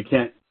think if you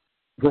can't,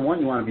 for one,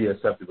 you want to be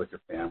accepted with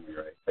your family,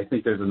 right? I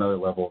think there's another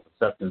level of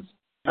acceptance.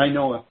 I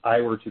know if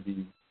I were to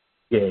be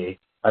gay,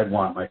 I'd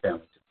want my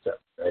family to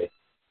accept, right?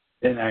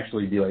 And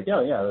actually be like,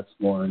 yeah, that's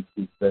Lauren.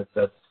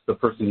 That's the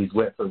person he's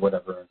with or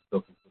whatever, and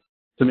so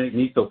to make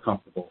me feel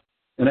comfortable.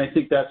 And I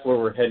think that's where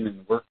we're heading in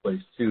the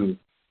workplace too,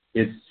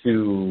 is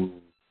to,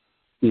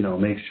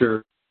 make sure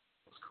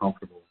it's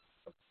comfortable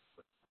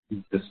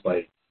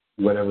despite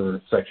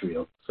whatever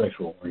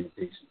sexual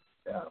orientation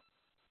you have.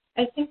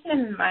 I think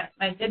in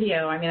my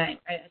video, I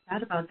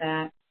thought about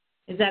that,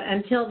 is that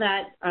until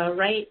that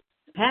right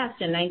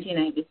passed in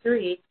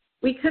 1993,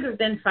 we could have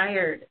been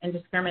fired and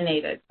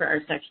discriminated for our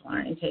sexual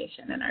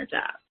orientation in our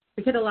job.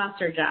 We could have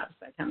lost our jobs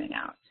by coming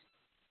out.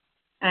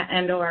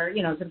 Or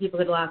some people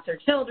could have lost their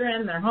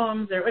children, their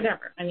homes, or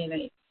whatever.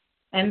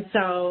 And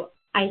so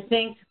I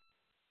think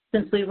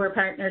since we were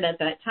partnered at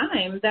that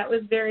time, that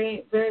was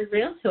very, very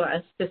real to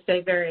us to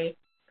stay very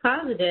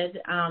closeted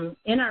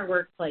in our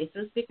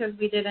workplaces because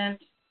we didn't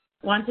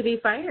want to be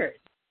fired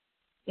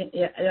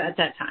at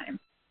that time.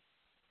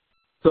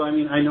 So,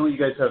 I know you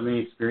guys have many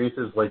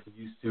experiences, like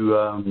you used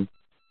to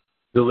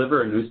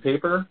deliver a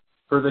newspaper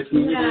for the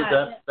community.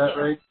 Yeah, Is that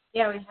right?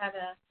 Yeah, we had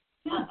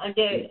a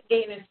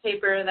gay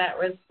newspaper that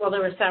was,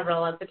 there were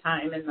several at the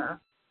time. It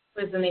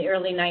was in the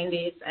early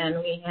 90s, and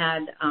we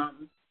had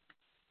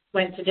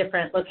went to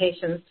different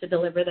locations to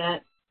deliver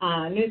that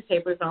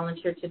newspaper,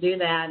 volunteered to do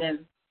that. And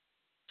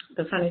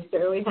the funny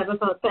story we have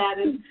about that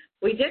is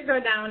we did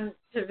go down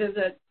to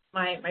visit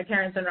my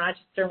parents in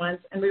Rochester once,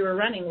 and we were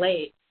running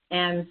late.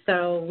 And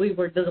so we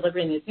were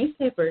delivering these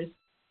newspapers.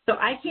 So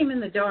I came in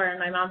the door, and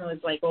my mom was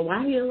like, well,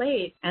 why are you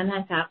late? And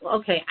I thought, well,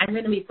 okay, I'm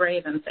going to be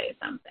brave and say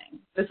something.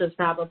 This is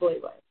probably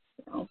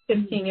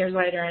 15 years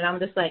later. And I'm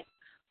just like,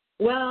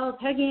 well,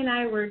 Peggy and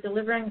I were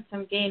delivering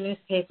some gay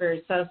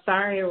newspapers, so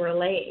sorry we're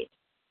late.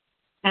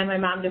 And my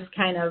mom just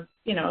kind of,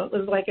 it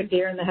was like a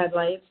deer in the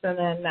headlights. And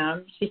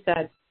then she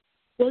said,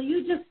 well,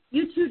 you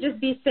two just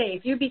be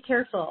safe. You be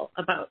careful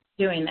about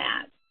doing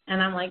that.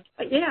 And I'm like,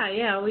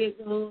 yeah,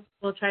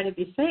 we'll try to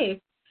be safe.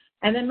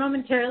 And then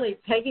momentarily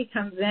Peggy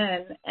comes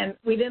in, and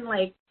we didn't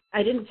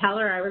I didn't tell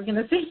her I was going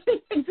to say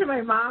anything to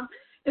my mom.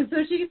 And so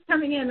she's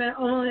coming in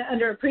only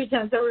under a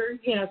pretense that we're,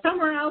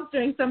 somewhere else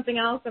doing something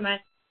else. And I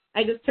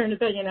just turned to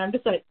Peggy and I'm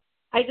just like,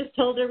 I just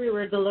told her we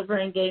were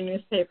delivering gay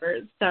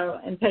newspapers. So,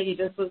 and Peggy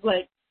just was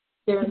like,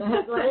 here in the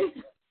headlights.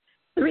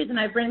 The reason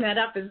I bring that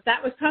up is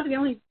that was probably the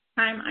only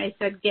time I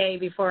said gay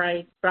before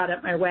I brought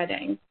up my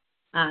wedding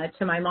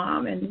to my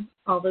mom in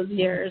all those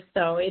years.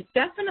 So it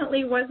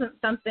definitely wasn't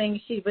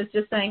something she was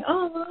just saying,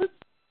 oh, well, let's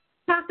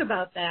talk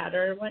about that,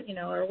 or what,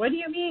 or what do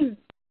you mean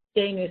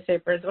gay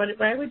newspapers?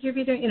 Why would you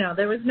be doing,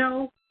 there was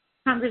no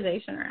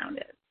conversation around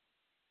it.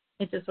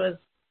 It just was,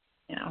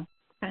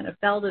 kind of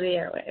fell to the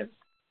airwaves.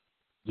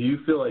 Do you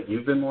feel like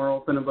you've been more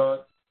open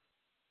about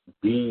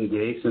being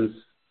gay since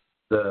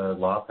the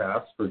law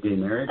passed for gay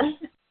marriage?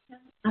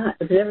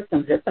 If it ever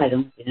comes up, I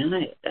don't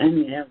deny it. I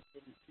mean, that's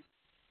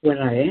what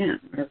I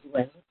am,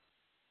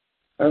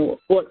 or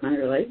what my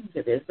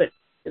relationship is, but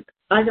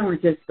I don't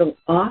just go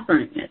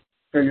offering it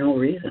for no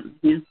reason.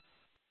 Yeah.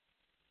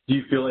 Do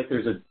you feel like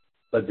there's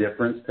a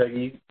difference,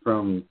 Peggy,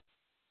 from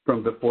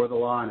before the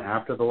law and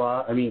after the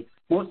law? I mean,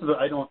 most of it,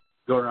 I don't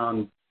go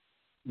around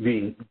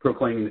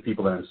proclaiming to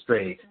people that I'm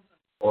straight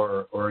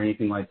or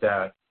anything like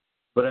that.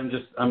 But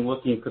I'm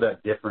looking for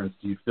that difference.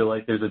 Do you feel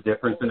like there's a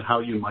difference in how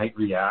you might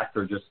react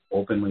or just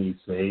openly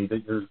say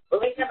that you're...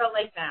 Like about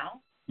like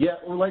now? Yeah,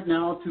 or like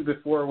now to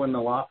before when the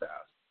law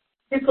passed.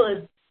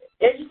 People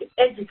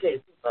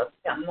educate people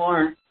become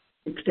more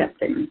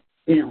accepting,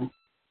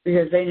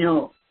 because they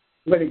know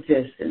what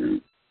exists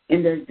and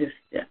they're just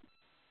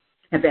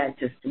have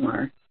access to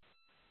more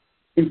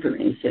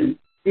information.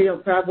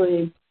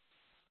 Probably,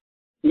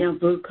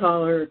 blue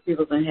collar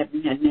people that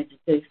haven't had an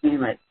education, they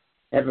might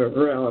have a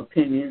real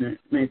opinion.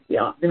 They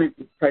might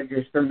be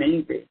prejudiced for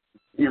many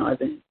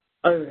reasons,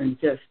 other than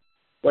just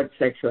what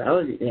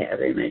sexuality they have.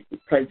 They might be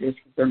prejudiced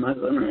because they're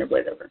Muslim or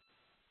whatever.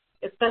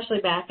 Especially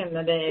back in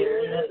the day, or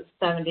in the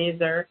 70s,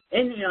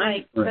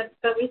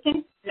 but we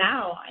think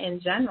now,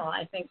 in general,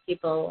 I think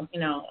people,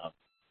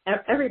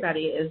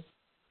 everybody is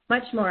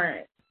much more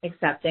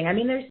accepting. I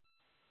mean, there's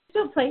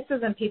still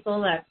places and people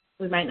that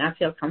we might not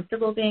feel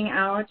comfortable being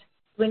out.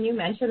 When you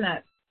mention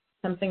that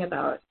something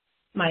about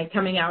my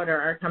coming out or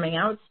our coming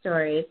out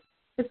stories,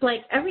 it's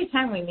like every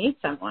time we meet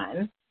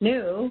someone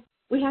new,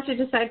 we have to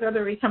decide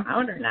whether we come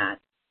out or not.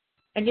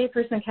 A gay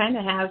person kind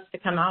of has to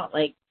come out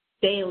like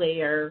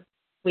daily or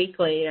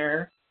weekly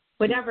or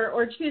whatever,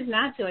 or choose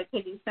not to, like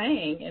Peggy's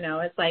saying.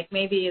 It's like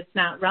maybe it's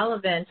not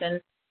relevant,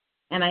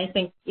 and I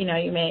think, you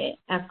may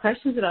ask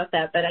questions about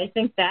that, but I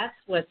think that's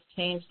what's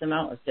changed the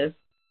most is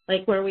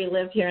like where we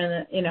live here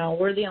in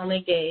we're the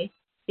only gay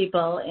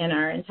people in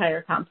our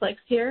entire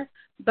complex here,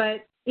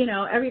 but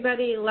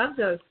everybody loves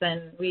us,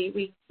 and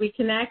we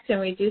connect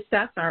and we do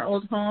stuff. Our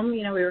old home,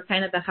 we were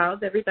kind of the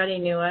hub. Everybody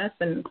knew us,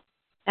 and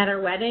at our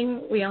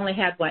wedding, we only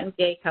had one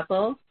gay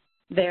couple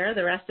there.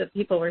 The rest of the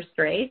people were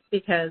straight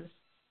because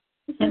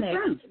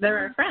they're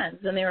our friends,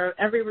 and they were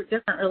every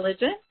different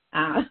religion.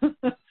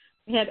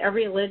 We had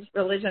every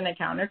religion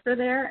accounted for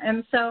there,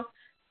 and so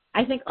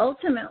I think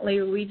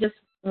ultimately we just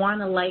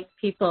want to like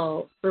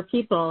people for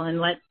people and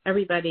let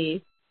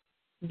everybody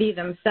be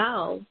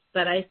themselves.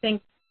 But I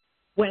think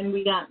when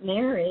we got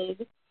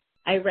married,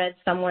 I read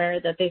somewhere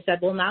that they said,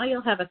 well, now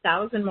you'll have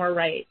 1,000 more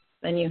rights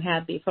than you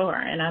had before.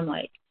 And I'm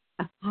like,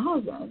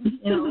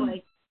 1,000?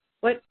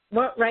 Like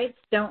what rights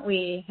don't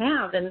we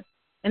have? And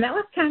that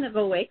was kind of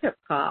a wake-up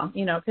call,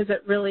 because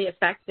it really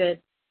affected,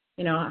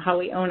 how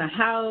we own a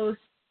house,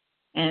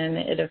 and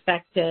it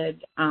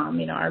affected,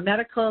 our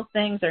medical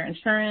things, our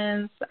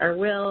insurance, our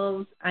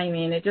wills. I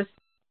mean, it just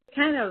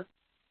kind of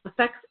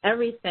affects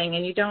everything,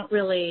 and you don't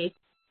really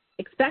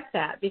expect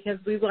that, because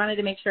we wanted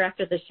to make sure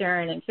after the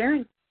Sharon and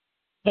Karen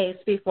case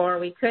before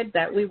we could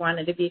that we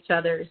wanted to be each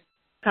other's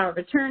power of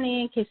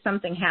attorney in case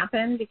something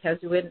happened, because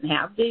we wouldn't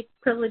have the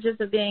privileges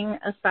of being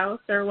a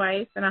spouse or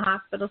wife in a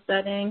hospital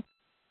setting.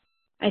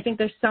 I think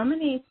there's so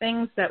many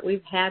things that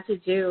we've had to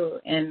do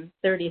in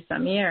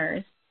 30-some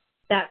years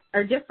that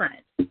are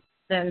different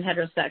than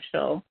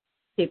heterosexual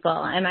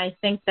people, and I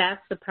think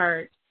that's the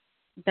part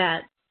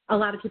that a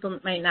lot of people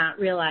might not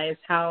realize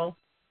how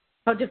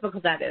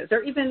difficult that is.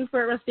 Or even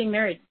for us being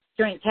married,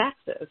 joint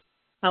taxes,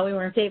 how we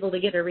weren't able to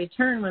get a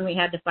return when we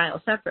had to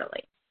file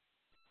separately,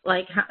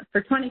 like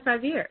for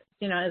 25 years.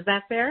 Is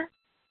that fair?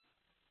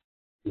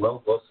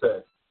 Well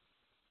said.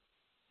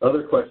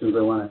 Other questions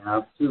I want to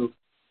ask, too.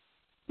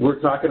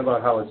 We're talking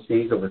about how it's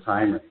changed over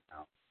time right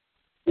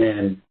now.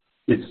 And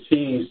it's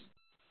changed.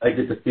 I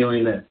get the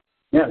feeling that,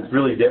 it's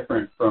really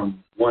different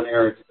from one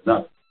era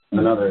to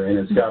another, and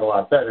it's got a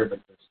lot better.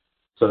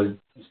 So you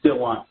still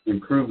want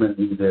improvement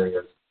in these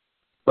areas.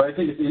 But I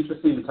think it's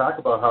interesting to talk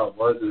about how it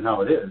was and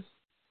how it is.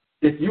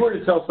 If you were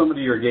to tell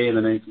somebody you're gay in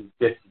the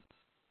 1950s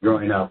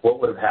growing up, what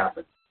would have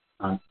happened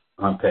on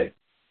Peg?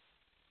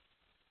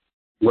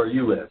 Where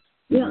you lived?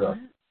 Yeah.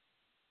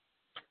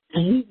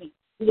 You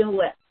know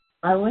what?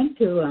 I went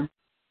to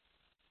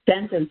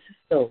San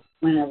Francisco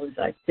when I was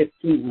like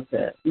 15 with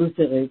a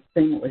Luther League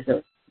thing. It was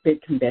a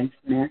big convention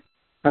there,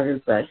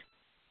 Harvard Bus.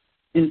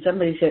 And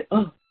somebody said,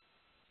 oh,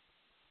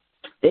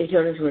 they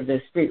showed us where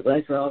the street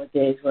was, where all the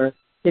gays were.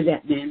 Did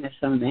that man that's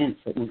some man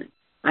for woman?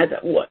 I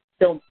thought, what?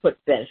 Don't put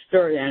that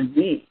story on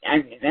me. I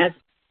mean, that's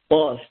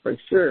false for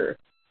sure.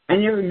 I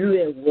never knew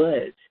it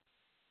was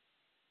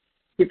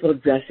people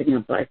dressing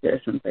up like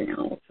they're something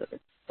else,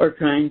 or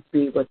trying to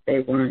be what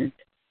they weren't.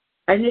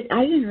 I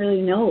didn't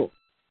really know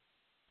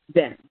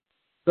then,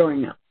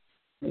 growing up,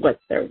 what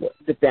there was,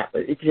 that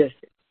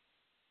existed.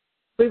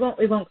 We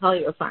won't call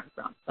you a farm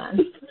girl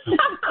then.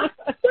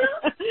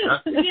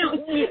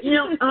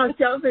 On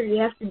television, you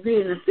have to be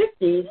in the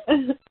 50s.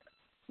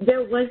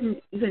 There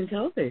wasn't even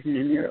television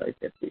in the early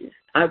 50s.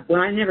 I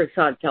never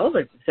saw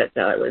television set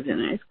till I was in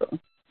high school.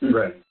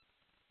 Right.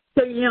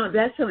 So,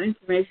 that's how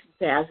information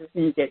passes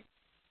and you get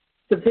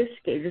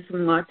sophisticated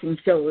from watching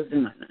shows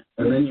and whatnot.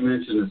 And then you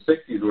mentioned the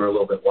 60s were a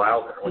little bit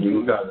wilder when you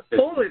moved out of the 50s.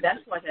 Totally,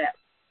 that's what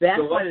happened.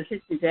 That's why the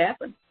 60s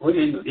happened. Well,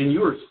 and you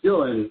were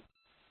still in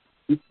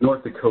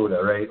North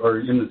Dakota, right,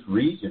 or in this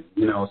region,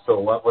 so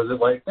what was it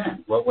like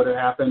then? What would have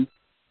happened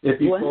if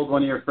you told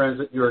one of your friends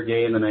that you were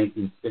gay in the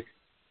 1960s?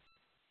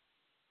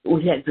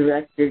 We had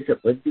directors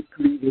that would do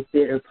community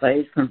theater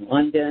plays from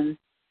London.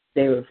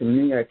 They were from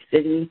New York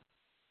City.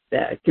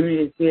 The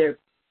community theater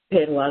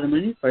paid a lot of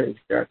money for these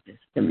directors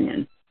to come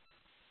in.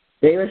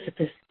 They were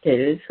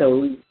sophisticated, so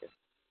we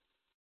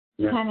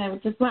kind of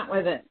just went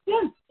with it.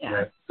 Yeah.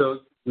 Right.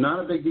 So not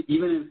a big deal.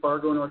 Even in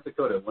Fargo, North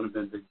Dakota, it wouldn't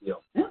have been a big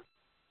deal. Yeah.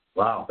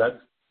 Wow, that's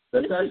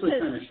actually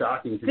kind of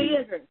shocking to me.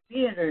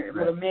 Theater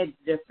would have made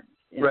the difference.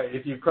 Right.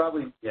 If you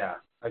probably, I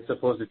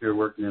suppose if you're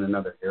working in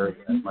another area,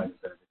 that might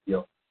have been a big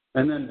deal.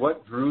 And then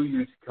what drew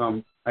you to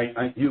come?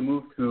 You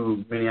moved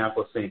to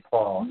Minneapolis, St.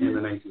 Paul in the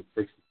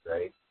 1960s,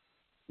 right?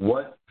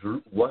 What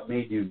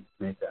made you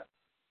make that?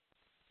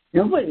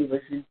 Nobody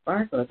was in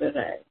Fargo that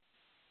I.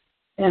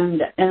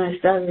 And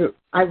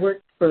I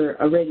worked for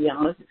a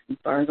radiologist in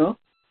Fargo.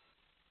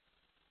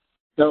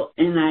 So,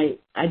 and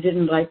I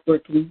didn't like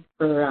working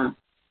for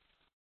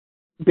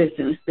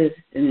business.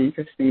 Business didn't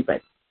interest me,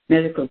 but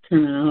medical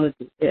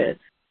terminology is.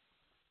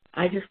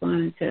 I just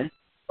wanted to,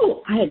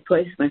 I had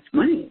twice as much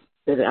money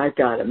that I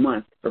got a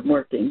month from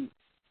working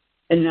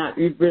and not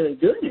really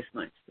doing as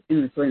much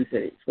in the Twin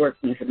Cities,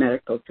 working as a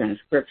medical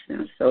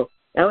transcriptionist. So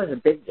that was a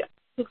big deal.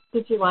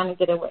 Did you want to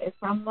get away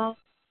from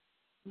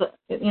the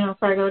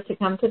Fargo to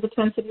come to the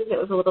Twin Cities? It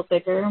was a little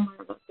bigger, more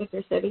of a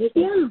bigger city.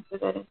 Yeah.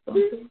 Was that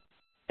influence you?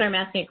 So I'm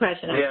asking a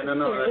question.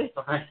 No, that's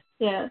fine.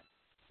 Yeah.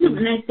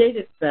 And I stayed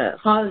at the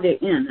Holiday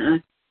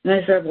Inn, and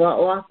I started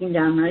walking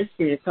down my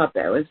street. I thought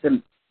that was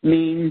the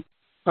main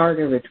part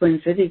of the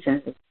Twin Cities.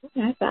 And I said,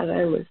 I thought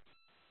I was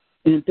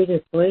in a bigger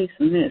place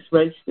than this,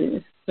 right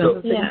street.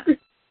 So,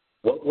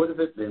 what would have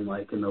it been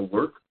like in the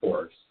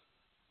workforce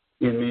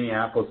in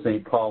Minneapolis,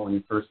 St. Paul, when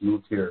you first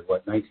moved here?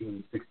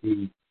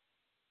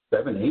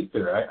 1967, 8?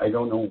 Or I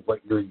don't know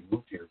what year you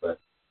moved here, but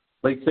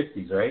late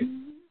 60s, right?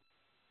 Mm-hmm.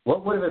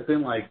 What would have it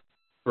been like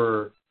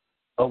for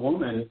a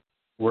woman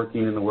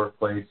working in the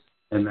workplace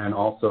and then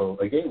also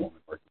a gay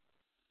woman working?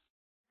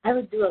 I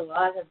would do a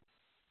lot of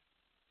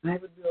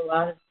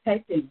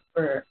typing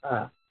for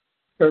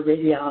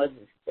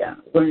radiologists,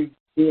 learning to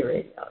be a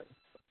radiologist,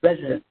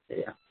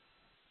 residency.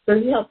 So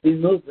he helped me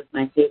move with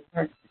my gay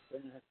partner to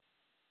another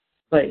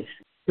place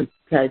to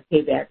try to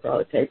pay back for all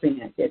the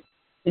typing I did.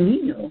 And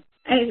he knew.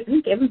 I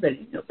think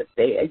everybody knew, but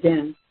they're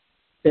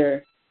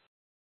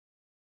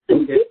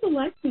people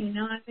like me,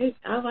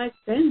 I like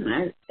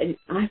them.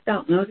 I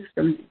felt no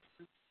discrimination.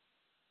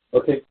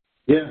 Okay.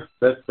 Yeah,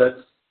 that's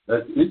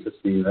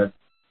interesting.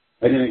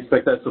 I didn't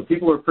expect that. So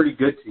people were pretty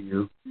good to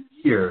you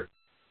here,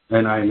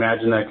 and I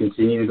imagine that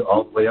continued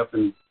all the way up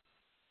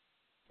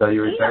until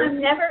you retired. I've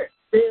never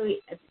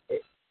really.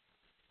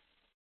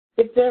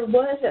 If there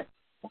was an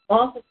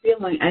awful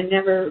feeling, I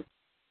never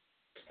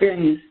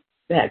experienced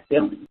that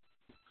feeling.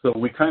 So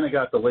we kind of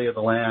got the lay of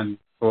the land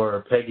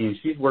for Peggy, and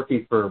she's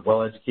working for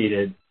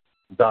well-educated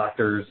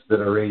doctors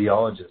that are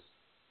radiologists.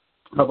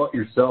 How about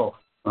yourself,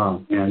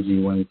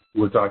 Angie, when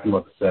we're talking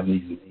about the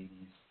 70s and 80s,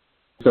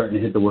 starting to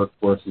hit the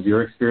workforce? Is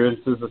your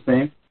experiences the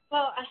same?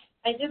 Well,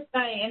 I did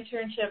my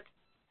internship,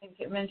 I think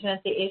I mentioned,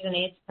 at the Asian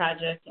AIDS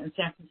Project in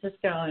San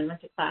Francisco and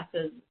went to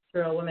classes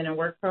through a Women in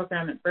Work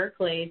program at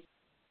Berkeley.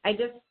 I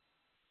just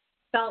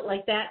felt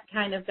like that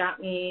kind of got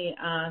me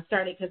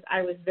started because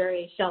I was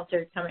very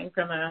sheltered coming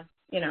from a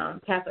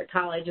Catholic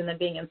college and then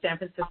being in San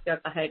Francisco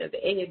at the height of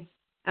the AIDS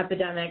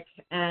epidemic.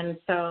 And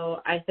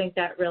so I think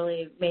that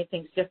really made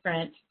things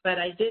different. But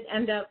I did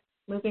end up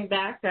moving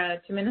back to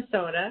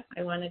Minnesota.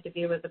 I wanted to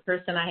be with the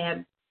person I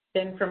had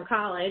been from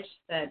college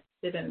that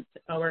didn't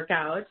work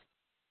out.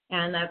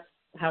 And that's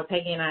how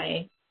Peggy and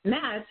I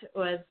met,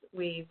 was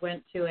we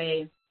went to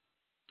a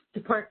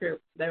support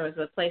group. There was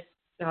a place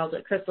called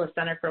the Chrysalis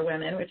Center for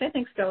Women, which I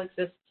think still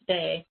exists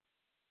today.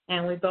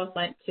 And we both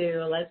went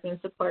to a lesbian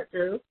support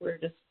group. We were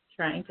just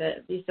trying to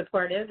be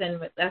supportive, and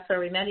that's where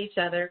we met each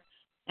other.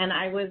 And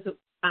I was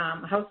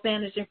house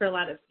managing for a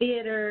lot of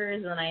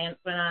theaters, and I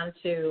went on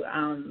to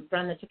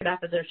run the ticket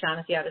office at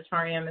O'Shaughnessy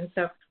Auditorium. And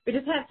so we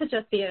just had such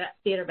a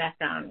theater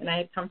background, and I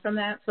had come from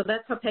that. So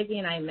that's how Peggy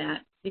and I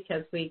met,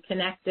 because we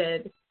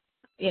connected,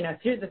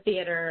 through the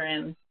theater,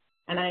 and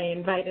I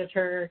invited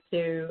her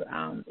to,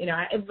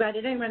 I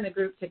invited anyone in the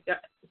group to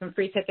get some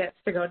free tickets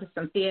to go to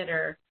some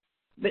theater.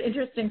 The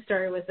interesting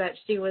story was that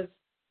she was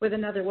with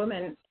another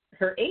woman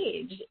her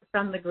age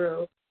from the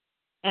group,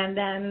 and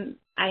then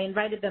I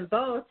invited them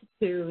both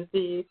to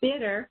the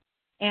theater,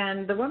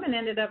 and the woman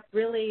ended up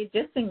really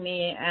dissing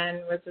me and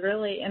was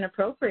really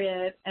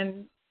inappropriate.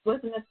 And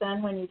wasn't it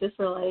then when you just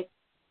were like,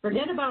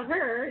 forget about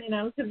her,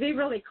 because we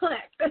really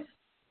clicked.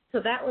 So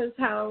that was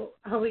how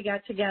we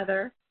got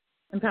together.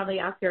 And probably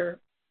off your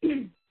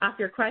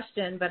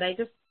question, but I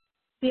just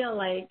feel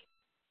like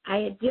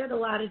I did a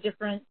lot of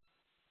different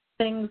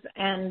things,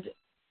 and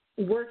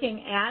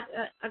working at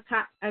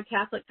a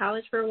Catholic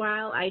college for a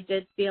while, I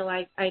did feel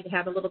like I'd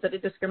have a little bit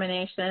of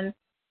discrimination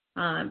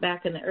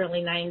back in the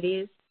early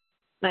 90s,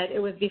 but it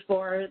was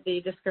before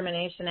the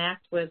Discrimination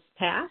Act was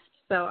passed,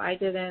 so I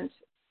didn't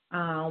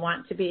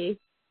want to be,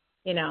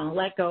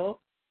 let go.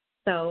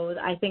 So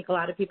I think a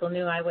lot of people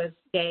knew I was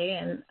gay,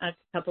 and a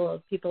couple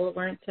of people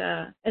weren't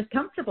as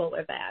comfortable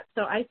with that.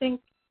 So I think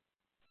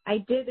I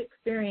did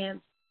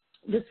experience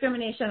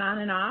discrimination on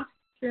and off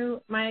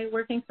through my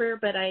working career,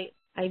 but I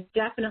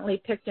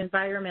definitely picked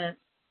environments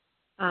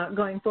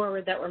going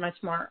forward that were much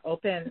more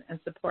open and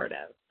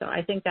supportive. So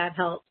I think that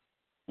helped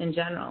in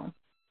general.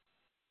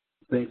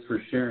 Thanks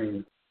for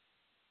sharing.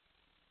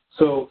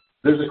 So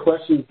there's a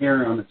question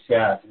here on the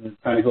chat, and it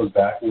kind of goes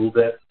back a little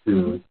bit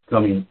to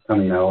coming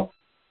out.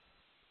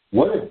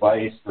 What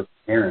advice for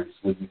parents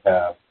would you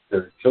have if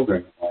their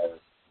children are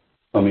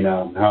coming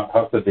out, and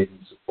how could they be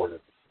supportive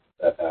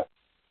if that happens?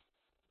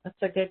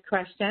 That's a good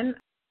question.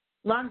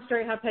 Long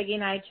story how Peggy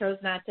and I chose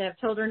not to have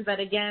children, but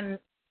again,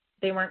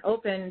 they weren't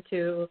open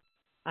to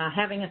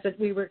having us.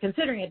 We were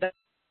considering it, but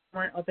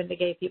weren't open to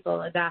gay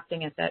people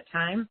adopting at that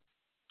time.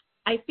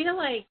 I feel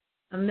like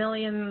a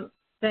million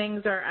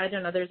things are, I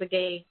don't know, there's a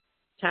gay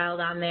child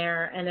on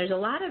there, and there's a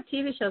lot of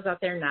TV shows out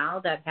there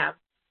now that have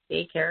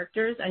gay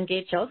characters and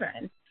gay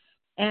children.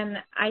 And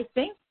I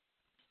think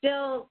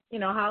still,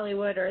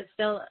 Hollywood, or it's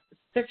still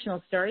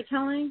fictional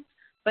storytelling,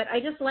 but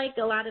I just like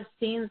a lot of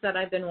scenes that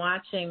I've been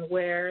watching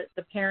where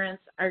the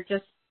parents are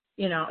just,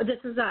 this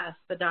is us,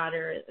 the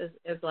daughter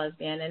is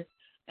lesbian.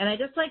 And I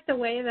just like the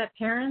way that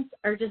parents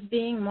are just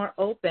being more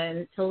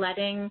open to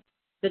letting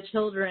the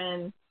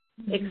children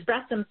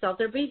express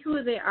themselves or be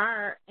who they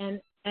are.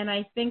 And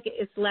I think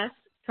it's less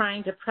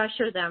trying to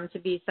pressure them to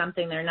be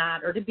something they're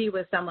not, or to be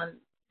with someone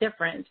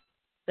different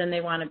than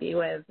they want to be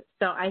with.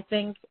 So I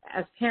think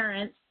as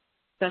parents,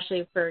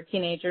 especially for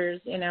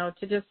teenagers,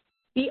 to just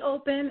be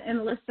open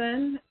and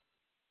listen,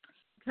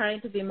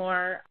 trying to be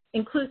more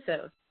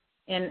inclusive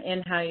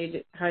in how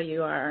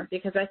you are,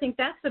 because I think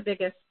that's the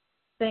biggest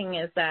thing,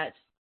 is that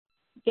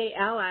gay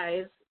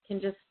allies can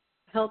just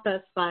help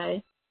us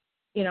by,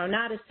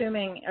 not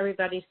assuming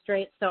everybody's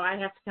straight. So I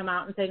have to come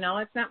out and say, no,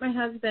 it's not my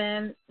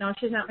husband. No,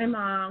 she's not my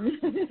mom.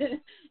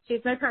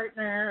 She's my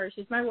partner, or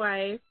she's my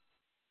wife.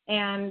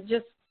 And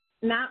just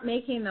not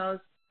making those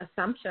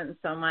assumptions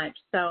so much.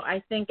 So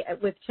I think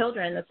with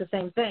children, it's the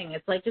same thing.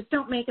 It's like, just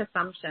don't make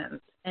assumptions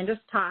and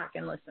just talk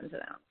and listen to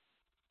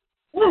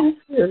them.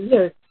 Yeah,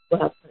 good.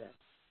 Well,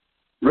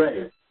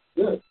 Right.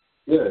 Good.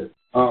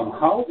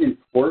 How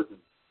important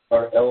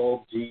are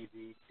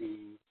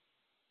LGBT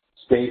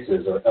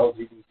spaces, or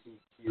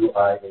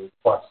LGBTQIA+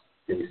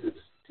 spaces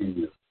to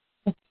you?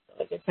 That's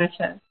a good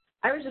question.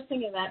 I was just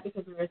thinking that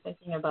because we were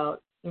thinking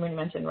about, when you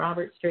mentioned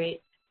Robert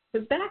Street,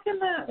 because back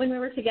when we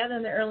were together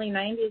in the early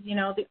 90s,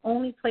 the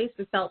only place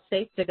we felt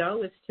safe to go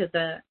was to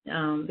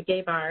the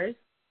gay bars.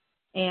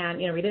 And,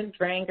 we didn't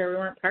drink, or we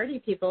weren't party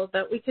people,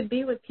 but we could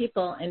be with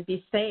people and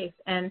be safe.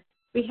 And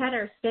we had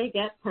our Stay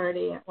Get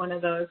party at one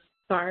of those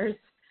bars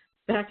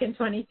back in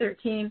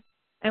 2013.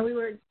 And we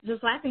were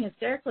just laughing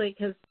hysterically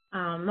because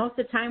most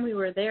of the time we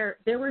were there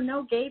were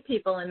no gay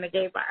people in the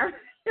gay bar.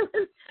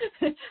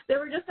 There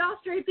were just all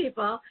straight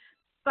people.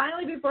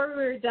 Finally, before we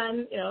were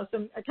done,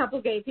 a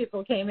couple gay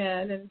people came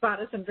in and bought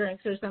us some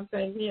drinks or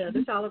something,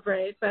 to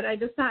celebrate. But I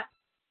just thought,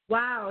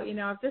 wow,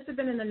 if this had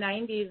been in the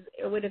 90s,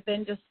 it would have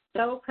been just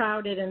so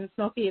crowded and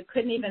smoky you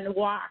couldn't even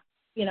walk,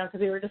 because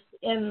we were just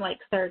in like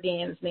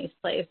sardines in these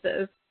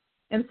places.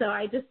 And so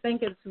I just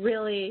think it's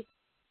really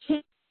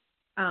changed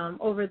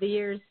over the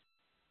years.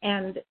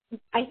 And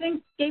I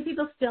think gay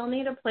people still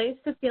need a place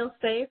to feel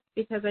safe,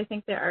 because I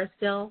think there are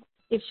still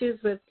issues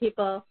with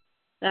people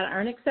that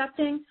aren't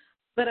accepting.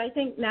 But I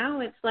think now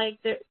it's like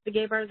the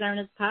gay bars aren't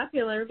as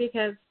popular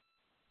because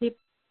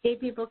gay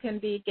people can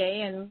be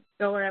gay and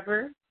go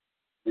wherever.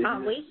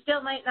 We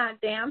still might not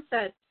dance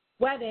at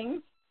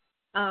weddings.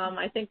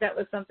 I think that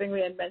was something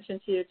we had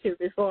mentioned to you too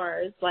before.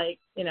 It's like,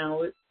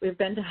 we've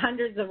been to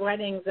hundreds of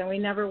weddings and we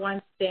never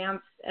once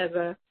danced as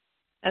a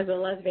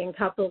lesbian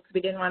couple because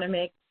we didn't want to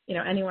make,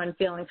 anyone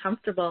feel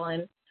uncomfortable.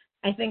 And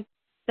I think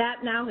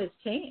that now has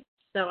changed.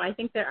 So I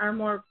think there are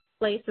more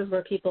places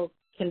where people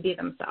can be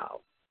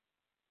themselves.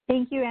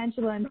 Thank you,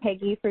 Angela and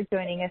Peggy, for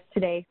joining us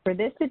today for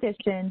this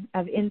edition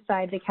of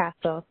Inside the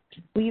Castle.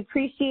 We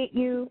appreciate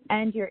you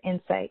and your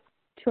insights.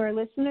 To our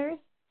listeners,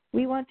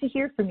 we want to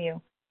hear from you.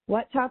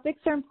 what topics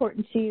are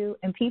important to you,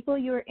 and people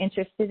you are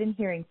interested in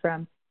hearing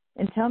from.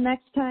 Until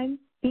next time,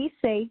 be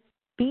safe,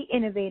 be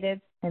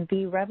innovative, and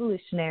be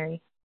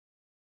revolutionary.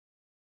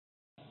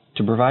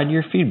 To provide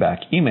your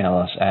feedback, email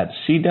us at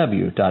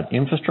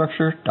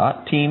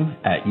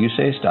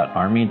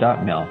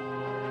cw.infrastructure.team@usace.army.mil.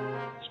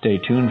 Stay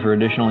tuned for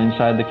additional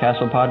Inside the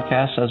Castle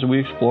podcasts as we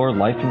explore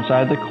life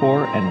inside the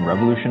Corps and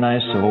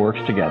revolutionize civil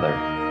works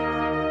together.